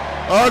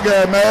 Ọ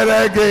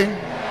ga-emeghere gị.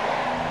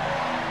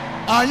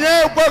 Anyị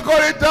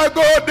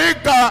ekwekọrịtago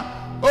dịka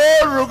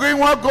oru gị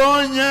nwoke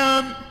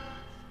onye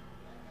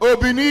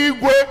obi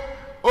n'igwe,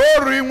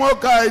 oru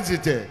nwoke a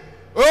ezite.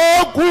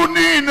 Okwu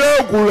niile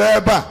o kwuru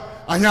ebe a,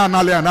 anyị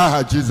anala ya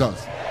n'aha Jizọs.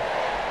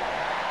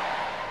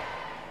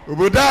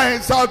 Obodo anyị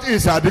South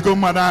East adịgo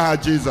mma n'aha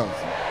Jizọs.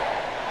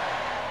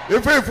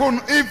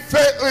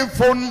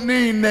 Ife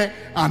niile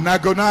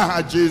anago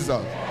n'aha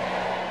Jizọs.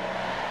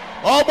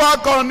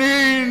 Ọgbakọ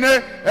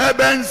niile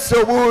ebe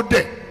nsogbu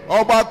dị,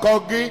 ọgbakọ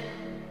gị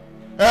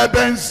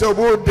ebe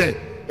nsogbu dị,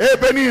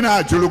 ebe niile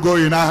ajụrụgo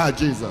oyi n'aha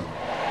Jizọs.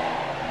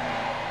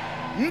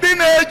 Ndị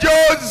na-eje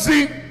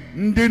ozi,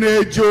 ndị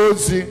na-eje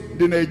ozi,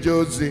 ndị na-eje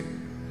ozi,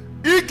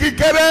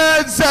 ikikere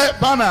eze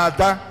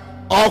banata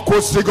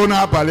ọkwụsịgo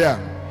n'abalị a.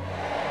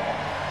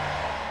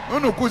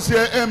 Unu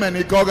kwụsie amen,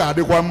 ike ọ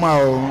ga-adịkwa mma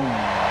o.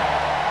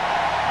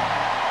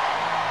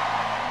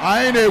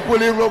 Anyị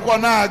na-ekwuli rokwa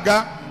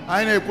na-aga,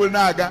 anyị na-ekwuli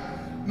na-aga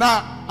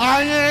na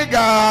anyị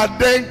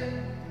ga-adị,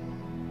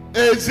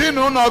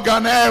 ezinụlọ ga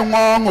na-enwe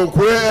ọṅụ,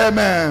 kwue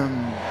amen.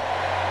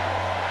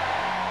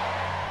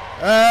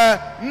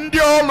 Ndị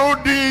ọrụ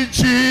dị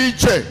iche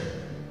iche,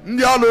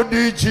 ndị ọrụ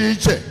dị iche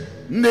iche,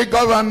 ndị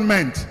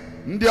gọọmenti,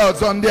 ndị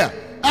ọzọ ndị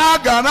a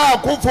ga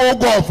na-akwụfu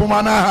ụgwọ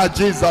ọfụma n'aha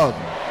Jizọs.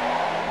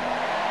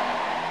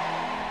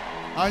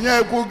 Anyị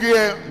ekwughị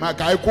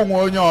maka ikwunwe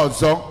onye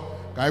ọzọ,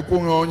 ka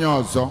ikwunwe onye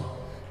ọzọ.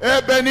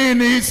 Ebe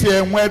niile isi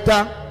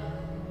enweta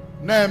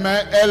na-eme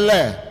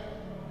ele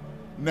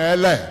na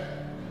ele,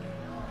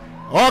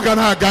 ọ ga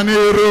na-aga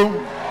n'iru.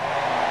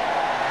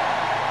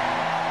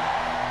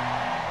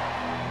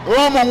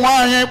 Ụmụ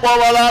nwaanyị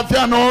kpọwara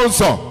afịa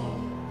n'ụzọ,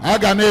 a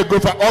ga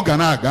na-egofe, ọ ga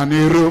na-aga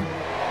n'iru.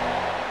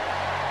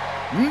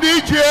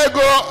 Ndị ji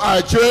ego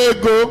achọ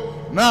ego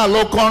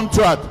na-alụ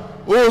kọntrakt,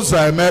 ụzọ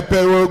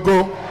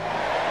emepewego.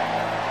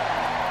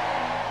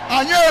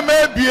 Anyị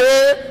emebie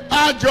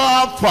ajọ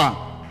afa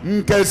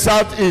nke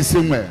South East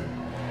nwe.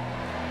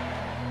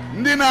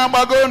 Ndị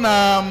na-agbago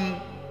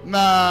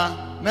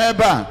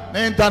n'ebe a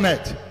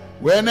n'ịntanetị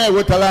wee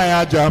na-ewetara anyị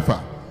ajọ afa.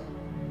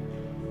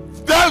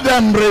 Tell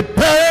them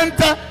repent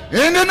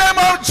in the name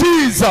of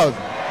Jesus.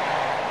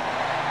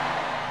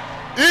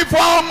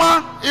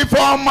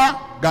 Ifeọma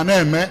ga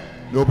na-eme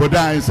n'obodo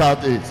anyị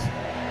South East.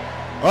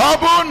 Ọ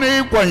bụrụ na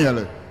ị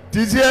kwenyere,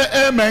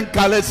 tizie amen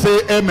kalịsị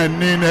amen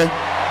niile.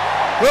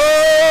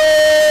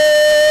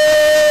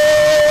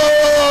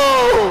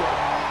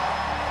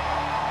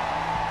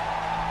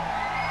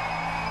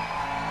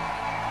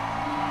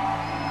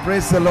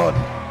 Praise the Lord.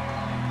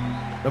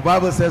 The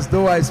Bible says,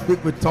 though I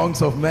speak with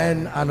tongues of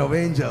men and of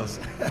angels,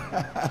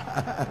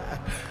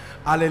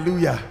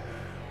 Hallelujah.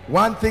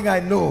 One thing I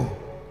know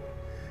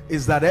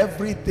is that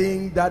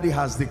everything that he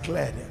has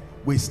declared,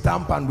 we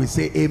stamp and we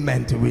say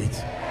amen to it.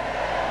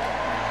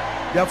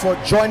 Therefore,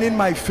 joining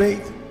my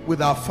faith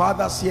with our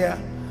fathers here,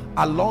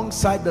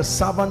 alongside the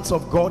servants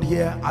of God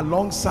here,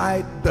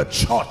 alongside the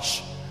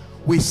church,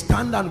 we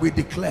stand and we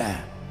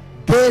declare,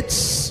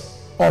 gates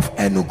of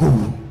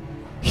Enugu,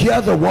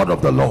 hear the word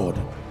of the Lord.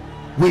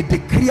 We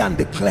decree and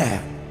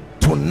declare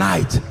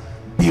tonight,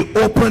 be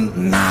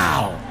open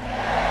now.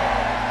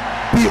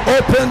 Be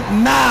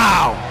open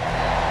now.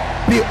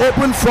 Be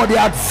open for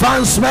the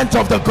advancement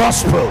of the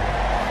gospel.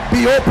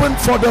 Be open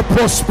for the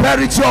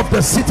prosperity of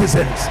the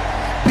citizens.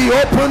 Be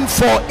open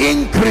for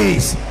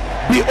increase.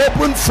 Be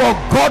open for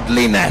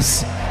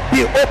godliness.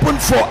 Be open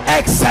for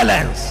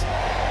excellence.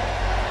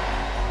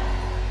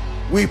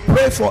 We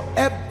pray for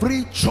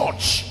every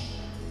church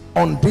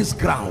on this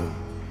ground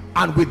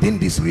and within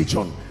this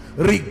region,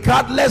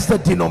 regardless the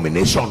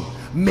denomination.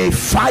 May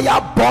fire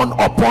burn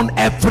upon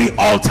every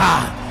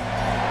altar.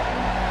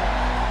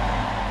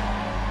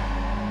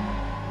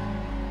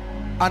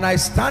 And I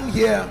stand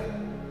here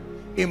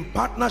in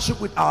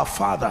partnership with our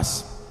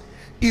fathers.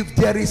 If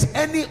there is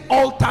any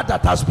altar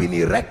that has been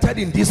erected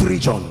in this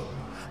region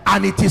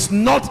and it is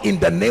not in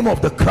the name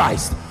of the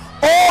Christ,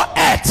 oh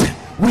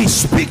earth, we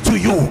speak to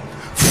you.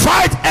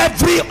 Fight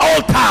every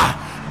altar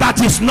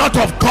that is not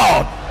of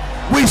God.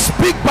 We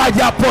speak by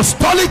the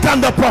apostolic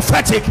and the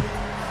prophetic.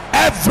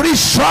 Every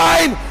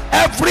shrine,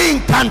 every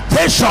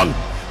incantation,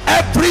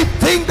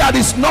 everything that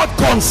is not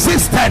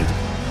consistent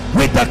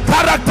with the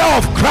character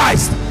of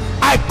Christ,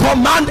 I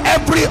command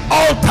every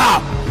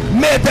altar,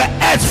 may the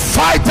earth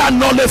fight and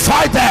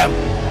nullify them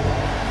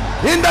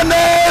in the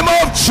name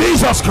of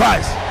Jesus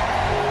Christ.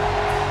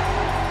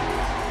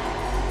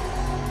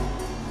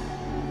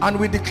 And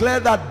we declare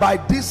that by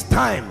this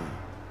time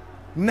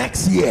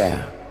next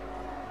year,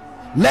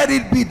 let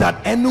it be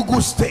that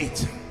Enugu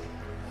State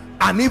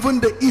and even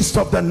the east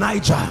of the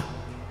Niger,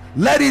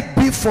 let it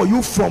be for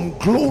you from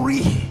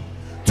glory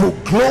to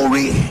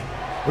glory,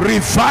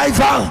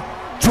 revival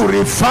to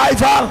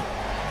revival,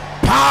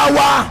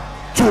 power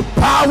to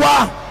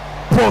power,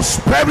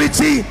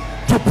 prosperity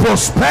to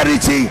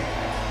prosperity,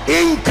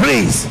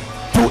 increase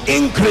to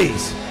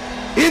increase,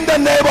 in the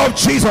name of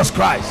Jesus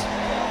Christ.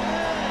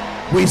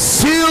 We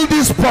seal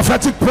this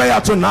prophetic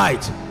prayer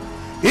tonight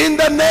in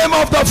the name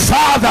of the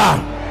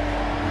Father,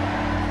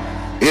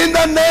 in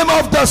the name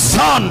of the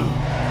Son,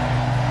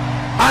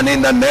 and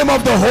in the name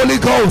of the Holy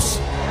Ghost.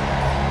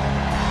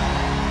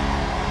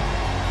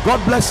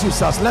 God bless you,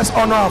 sirs. Let's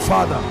honor our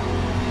Father.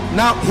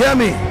 Now hear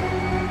me.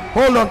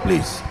 Hold on,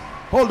 please.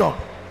 Hold on.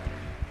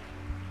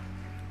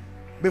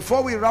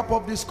 Before we wrap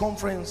up this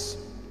conference,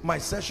 my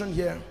session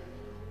here,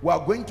 we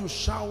are going to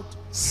shout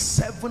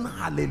 7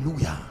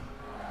 hallelujah.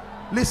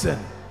 Listen,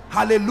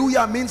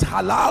 hallelujah means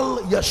halal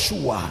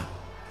Yeshua.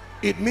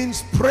 It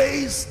means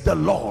praise the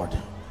Lord.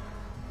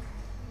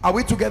 Are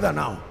we together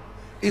now?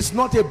 It's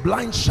not a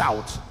blind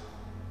shout.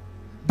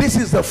 This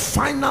is the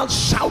final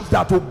shout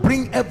that will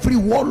bring every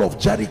wall of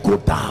Jericho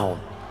down,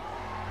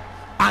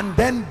 and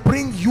then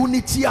bring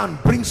unity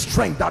and bring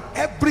strength. That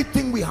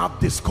everything we have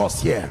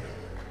discussed here,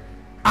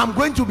 I'm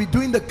going to be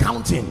doing the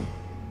counting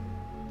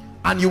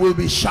and you will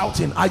be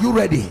shouting. Are you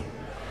ready?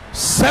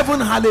 7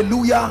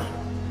 hallelujah.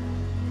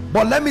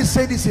 But let me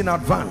say this in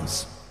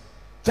advance.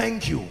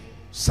 Thank you,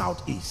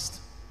 Southeast.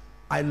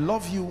 I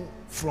love you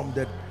from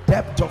the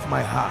depth of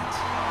my heart,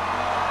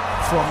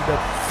 from the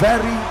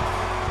very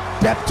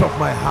depth of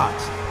my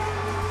heart.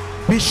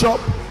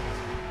 Bishop,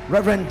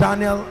 Reverend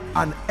Daniel,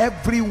 and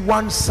every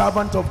one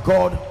servant of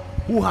God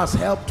who has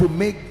helped to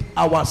make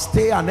our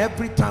stay and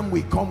every time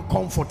we come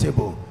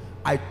comfortable.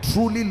 I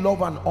truly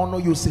love and honor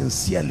you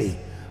sincerely,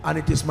 and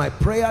it is my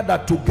prayer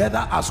that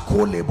together as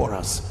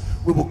co-laborers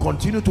we will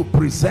continue to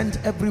present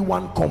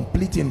everyone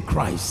complete in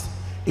Christ,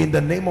 in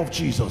the name of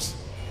Jesus.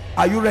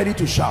 Are you ready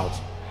to shout?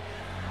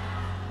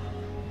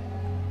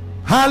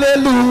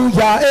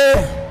 Hallelujah,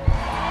 eh.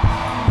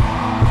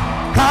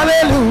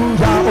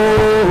 Hallelujah,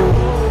 oh.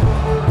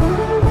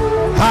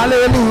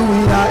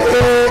 Hallelujah,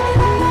 eh.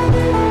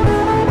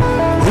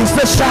 It's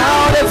the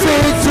shout of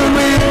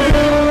victory.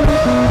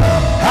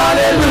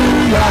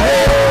 Hallelujah,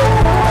 eh.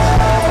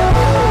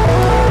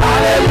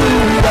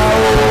 Hallelujah,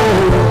 oh.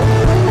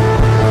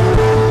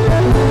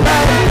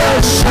 Let the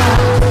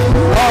shout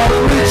of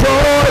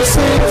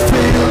rejoicing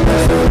fill the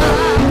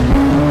night.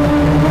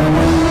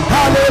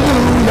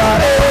 Hallelujah,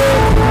 eh.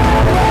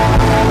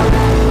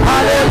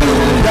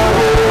 Hallelujah,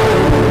 oh.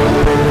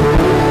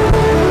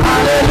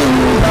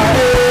 Hallelujah,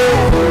 eh.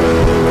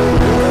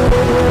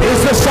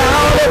 It's the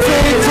sound of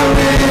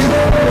victory.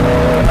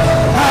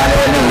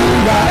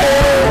 Hallelujah,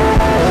 eh.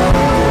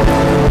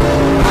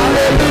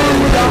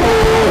 Hallelujah, oh.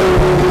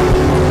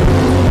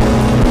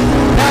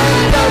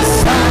 And the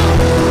sound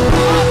of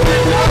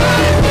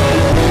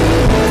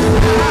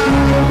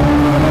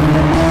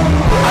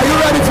Are you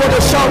ready for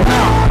the shout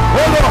now?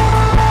 Hold on.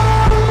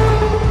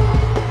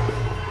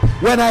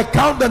 When I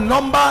count the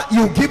number,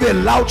 you give a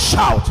loud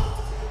shout.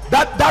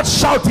 That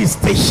shout is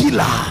the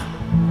healer.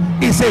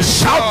 is a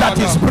shout that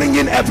is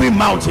bringing every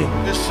mountain.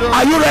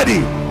 Are you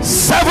ready?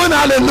 7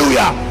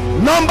 hallelujah.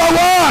 Number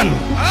 1,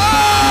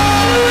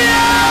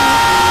 hallelujah.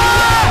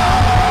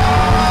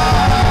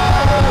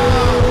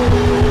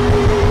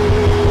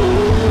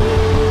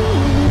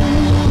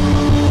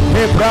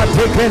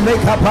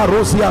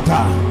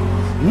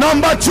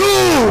 Number 2,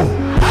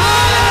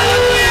 hallelujah.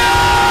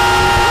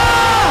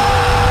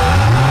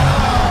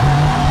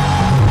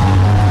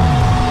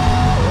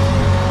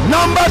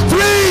 Number 3,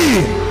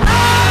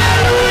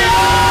 hallelujah.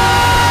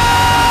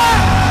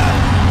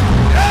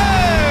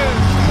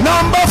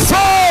 Number 4,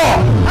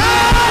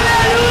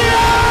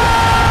 hallelujah.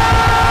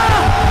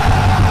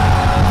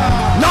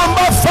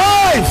 Number 5,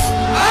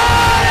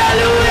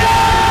 hallelujah.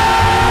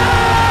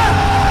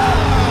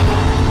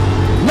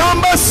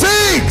 Number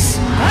 6,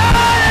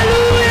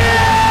 hallelujah.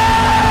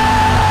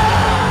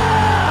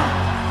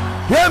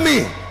 Hear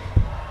me.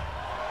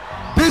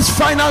 This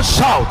final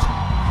shout,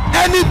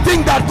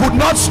 anything that could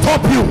not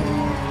stop you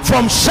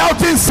from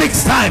shouting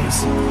 6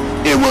 times,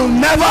 it will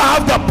never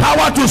have the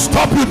power to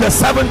stop you the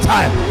 7th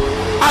time.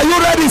 Are you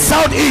ready?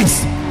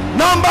 Southeast.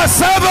 Number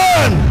 7,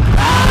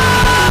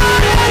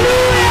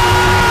 hallelujah.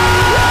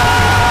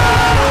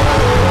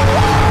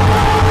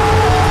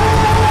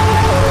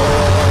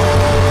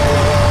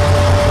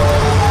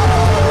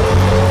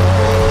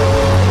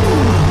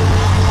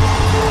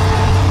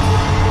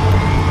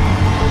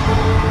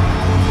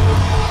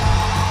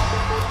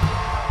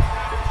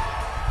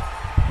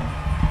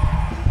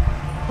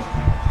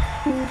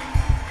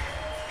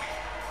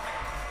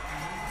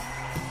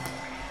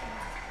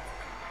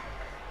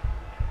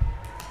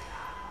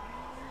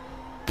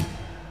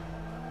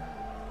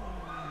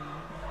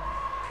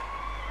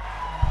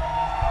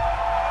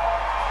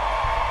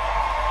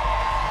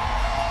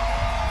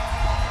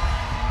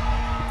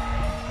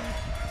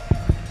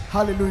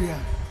 Hallelujah.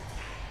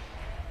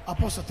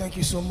 Apostle, thank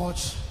you so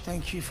much.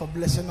 Thank you for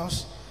blessing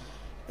us.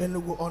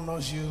 Enugu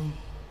honors you.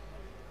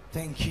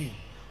 Thank you.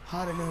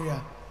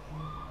 Hallelujah.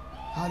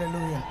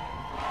 Hallelujah.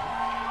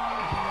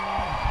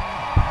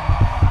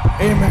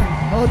 Amen.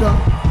 Hold on.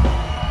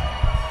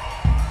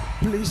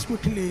 Please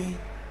quickly.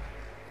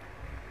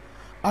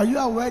 Are you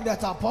aware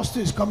that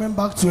Apostle is coming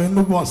back to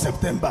Enugu on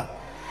September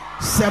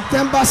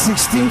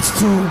 16th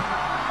to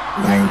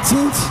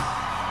 19th?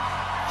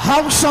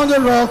 House on the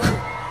Rock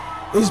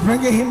is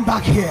bringing him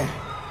back here.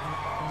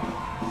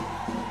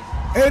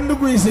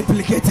 Enugu is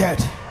implicated.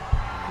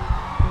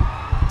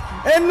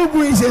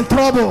 Enugu is in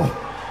trouble.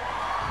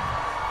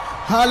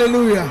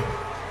 Hallelujah.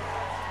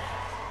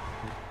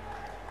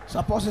 So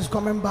Apostle is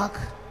coming back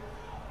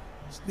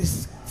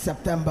this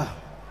September.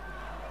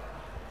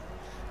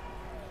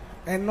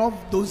 Enough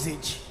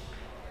dosage,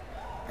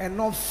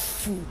 enough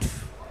food.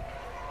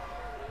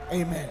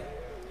 Amen.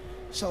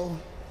 So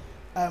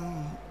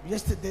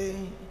yesterday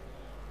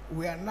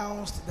we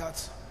announced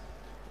that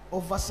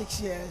over 6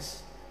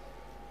 years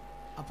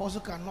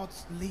Apostle cannot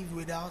live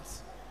without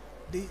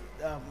the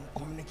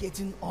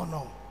communicating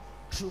honor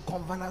through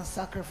covenant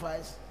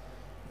sacrifice,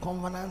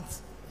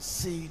 covenant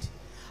seed.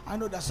 I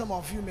know that some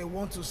of you may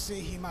want to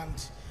see him and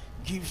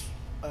give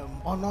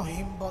honor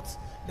him, but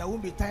there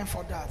won't be time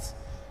for that.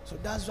 So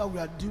that's why we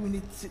are doing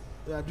it.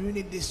 We are doing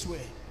it this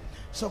way.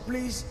 So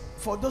please,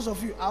 for those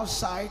of you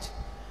outside,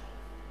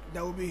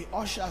 there will be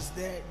ushers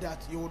there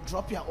that you will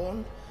drop your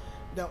own.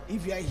 Now,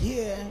 if you are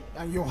here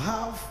and you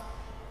have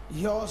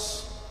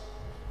yours,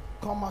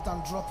 come out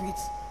and drop it.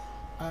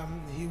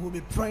 He will be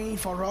praying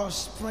for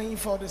us, praying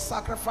for the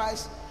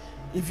sacrifice.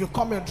 If you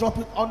come and drop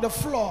it on the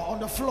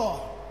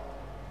floor,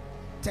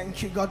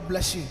 Thank you. God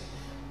bless you.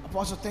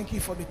 Apostle, thank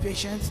you for the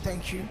patience.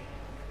 Thank you.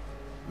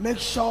 Make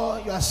sure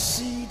your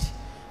seed,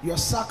 your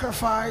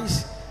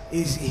sacrifice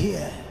is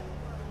here.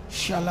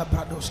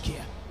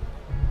 Shalabradoskia.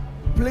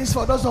 Please,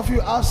 for those of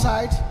you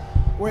outside,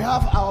 we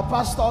have our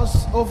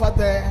pastors over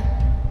there.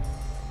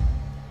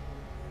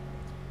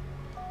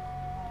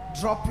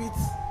 Drop it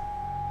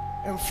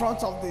in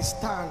front of the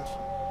stand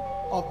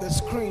of the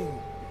screen.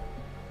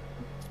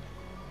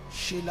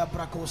 Shila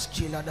brakos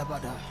kila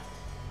dabada.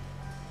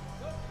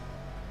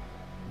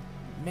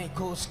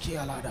 Mekos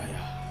kialadaya.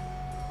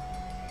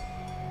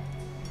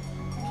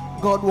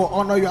 God will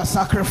honor your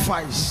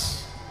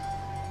sacrifice.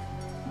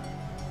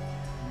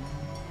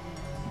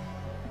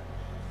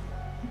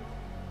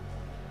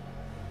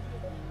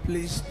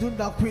 Please do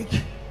that quick.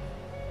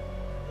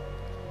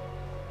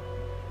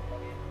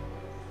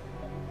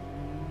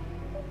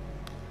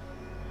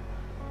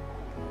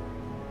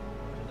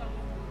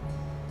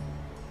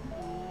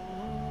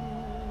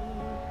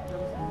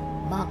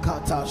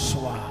 Makata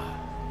Swa.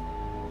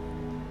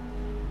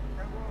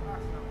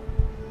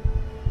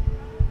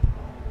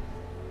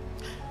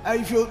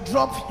 If you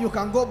drop, you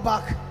can go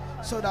back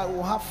so that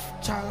we'll have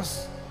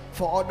chance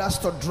for others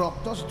to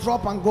drop. Just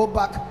drop and go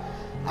back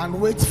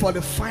and wait for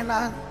the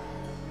final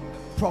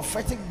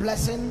prophetic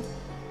blessing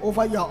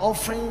over your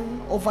offering,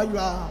 over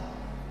your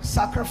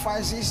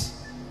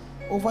sacrifices,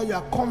 over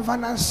your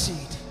covenant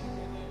seed.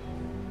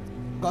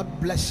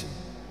 God bless you.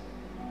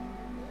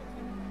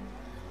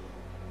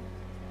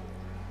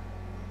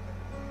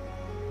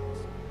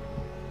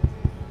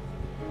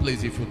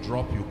 Please, if you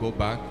drop, you go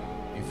back.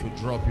 If you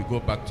drop, you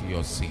go back to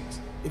your seat.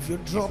 If you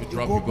drop, you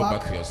go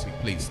back to your seat.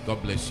 Please,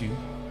 God bless you.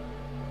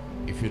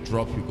 If you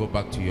drop, you go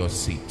back to your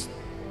seat.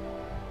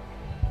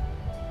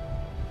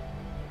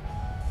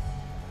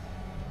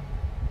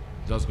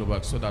 Just go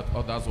back so that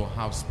others will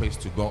have space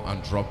to go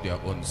and drop their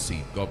own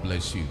seat. God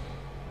bless you.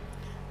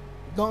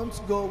 Don't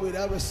go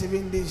without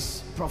receiving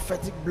this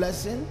prophetic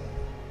blessing.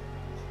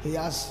 He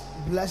has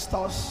blessed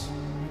us.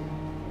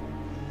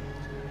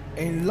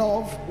 In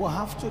love, we'll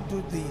have to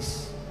do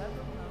this.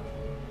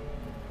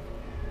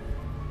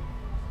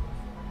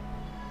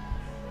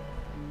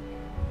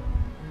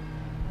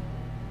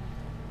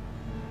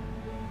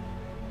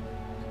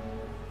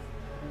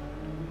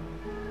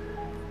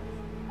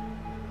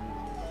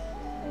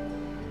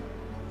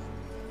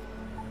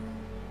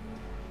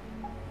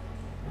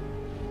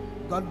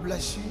 God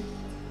bless you.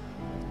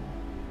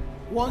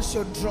 Once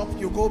you drop,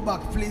 you go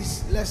back,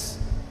 please. Let's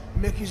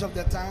make use of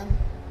the time.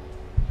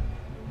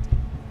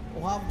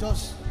 We'll have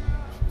just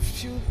a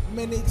few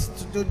minutes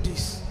to do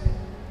this.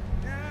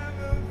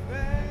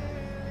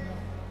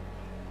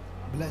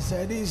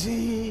 Blessed is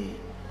he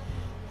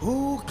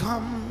who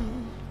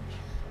comes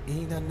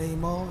in the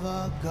name of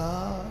our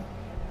God.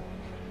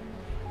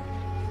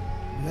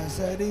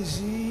 Blessed is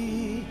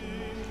he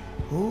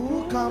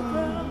who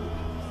comes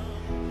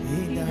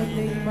in the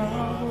name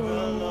of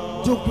the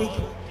Lord. Too quick.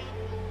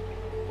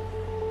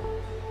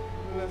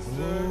 Blessed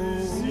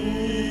is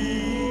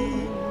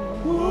he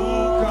who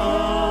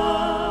comes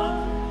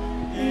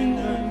in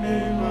the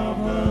name of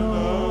the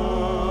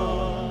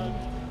Lord.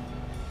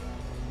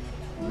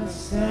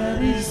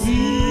 Blessed is he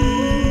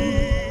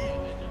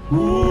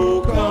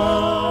who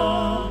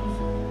comes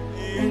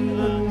in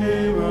the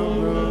name of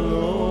the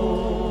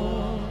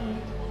Lord.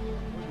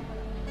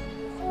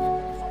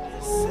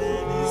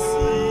 Blessed is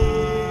he.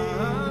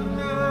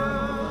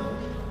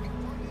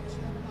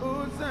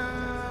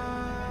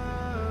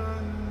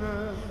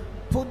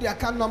 Put the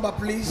account number,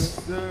 please.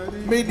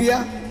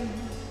 Media.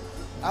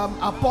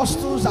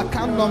 Apostles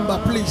account number,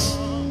 please.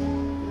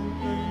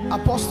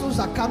 Apostles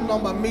account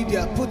number,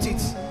 media. Put it.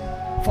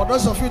 For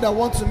those of you that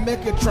want to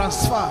make a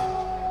transfer.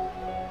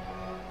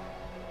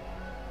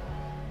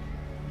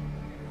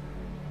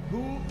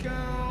 Who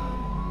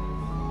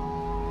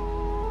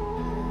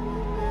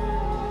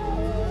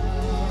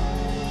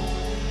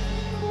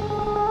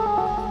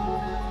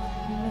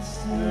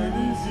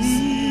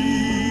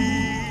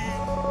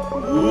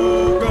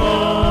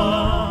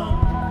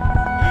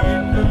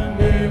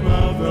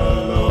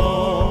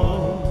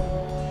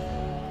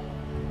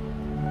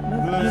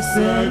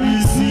Blessed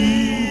is he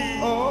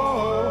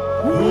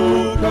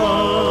who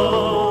comes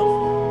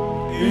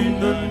in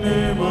the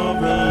name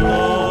of the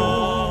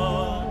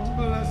Lord.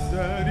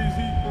 Blessed is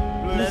he.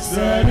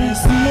 Blessed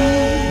is he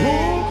who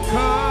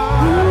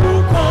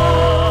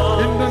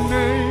comes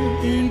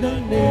in the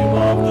name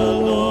of the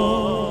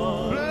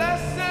Lord.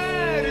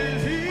 Blessed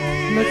is he.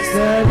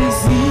 Blessed is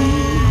he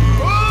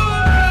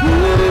who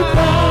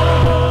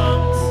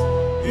comes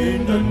in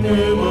the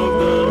name of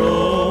the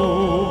Lord.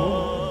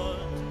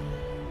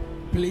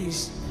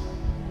 Please,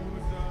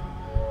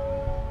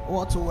 I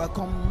want to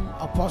welcome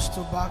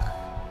Apostle back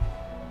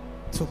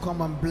to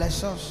come and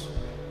bless us.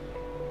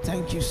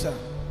 Thank you, sir.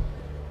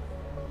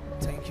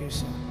 Thank you,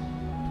 sir.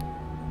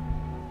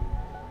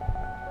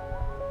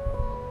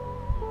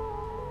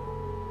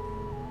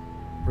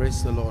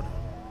 Praise the Lord.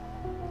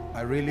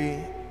 I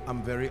really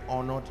am very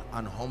honored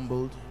and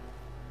humbled.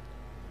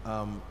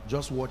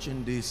 Just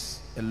watching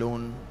this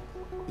alone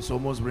is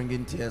almost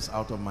bringing tears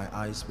out of my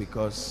eyes,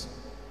 because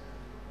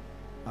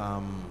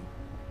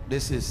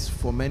this is,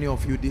 for many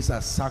of you, these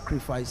are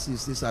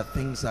sacrifices. These are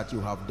things that you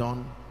have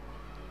done,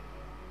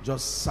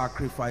 just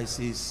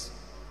sacrifices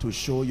to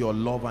show your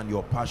love and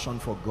your passion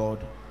for God.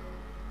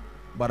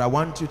 But I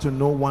want you to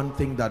know one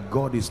thing, that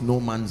God is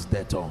no man's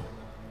debtor.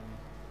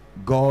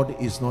 God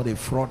is not a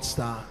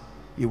fraudster.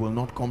 He will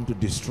not come to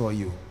destroy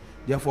you.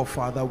 Therefore,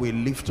 Father, we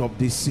lift up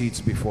these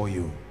seeds before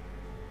you.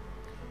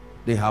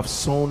 They have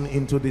sown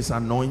into this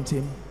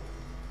anointing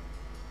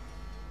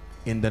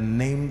in the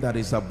name that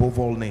is above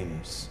all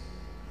names.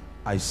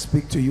 I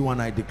speak to you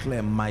and I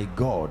declare, my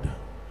God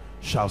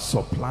shall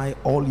supply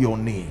all your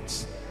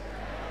needs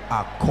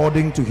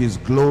according to his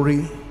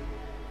glory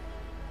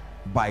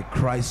by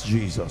Christ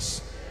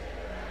Jesus.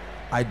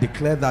 I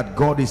declare that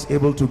God is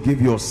able to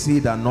give your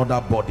seed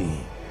another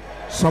body.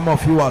 Some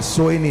of you are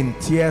sowing in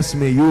tears,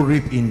 may you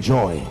reap in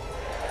joy.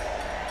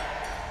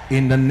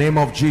 In the name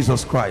of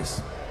Jesus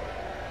Christ.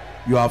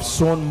 You have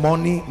sown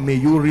money, may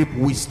you reap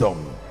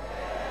wisdom.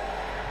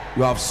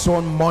 You have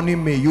sown money,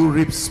 may you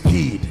reap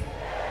speed.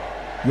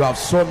 You have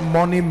sown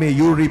money, may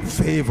you reap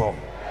favor.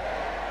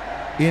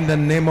 In the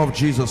name of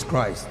Jesus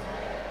Christ.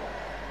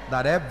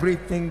 That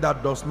everything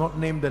that does not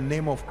name the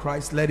name of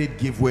Christ, let it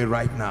give way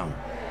right now.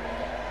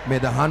 May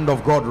the hand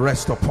of God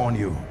rest upon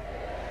you.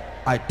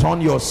 I turn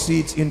your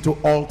seeds into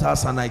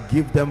altars and I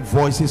give them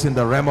voices in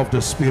the realm of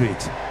the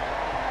spirit.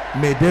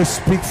 May they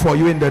speak for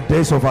you in the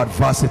days of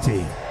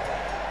adversity.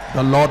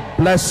 The Lord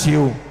bless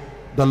you.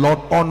 The Lord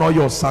honor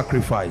your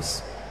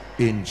sacrifice.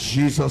 In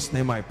Jesus'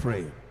 name I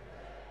pray.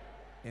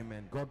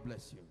 Amen. God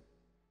bless you.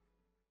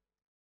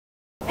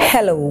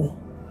 Hello.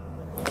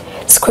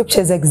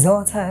 Scriptures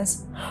exhort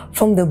us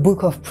from the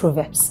book of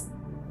Proverbs.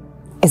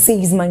 It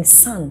says, my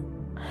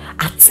son,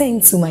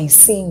 attend to my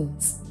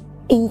sayings,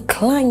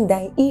 incline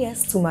thy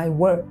ears to my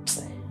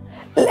words,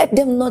 let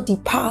them not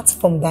depart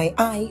from thy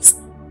eyes,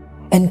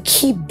 and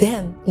keep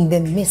them in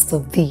the midst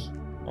of thee.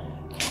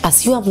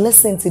 As you have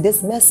listened to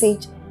this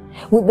message,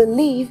 we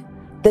believe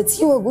that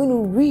you are going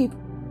to reap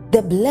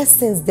the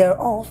blessings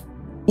thereof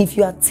if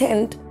you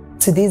attend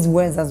to these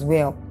words as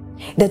well.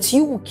 That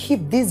you will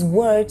keep these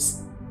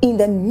words in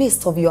the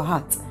midst of your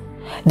heart.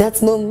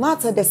 That no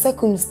matter the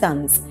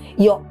circumstance,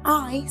 your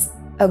eyes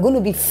are going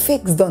to be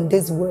fixed on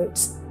these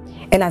words.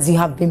 And as you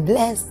have been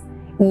blessed,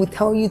 we will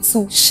tell you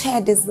to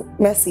share this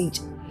message.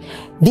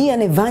 Be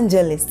an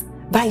evangelist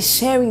by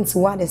sharing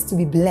to others to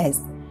be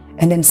blessed.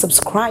 And then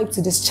subscribe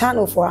to this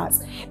channel for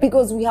us,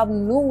 because we have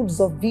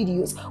loads of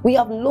videos, we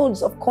have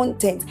loads of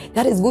content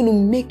that is going to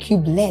make you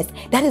blessed,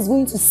 that is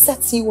going to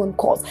set you on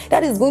course,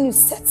 that is going to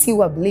set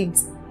you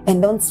ablaze.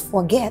 And don't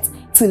forget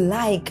to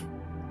like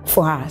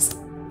for us.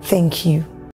 Thank you.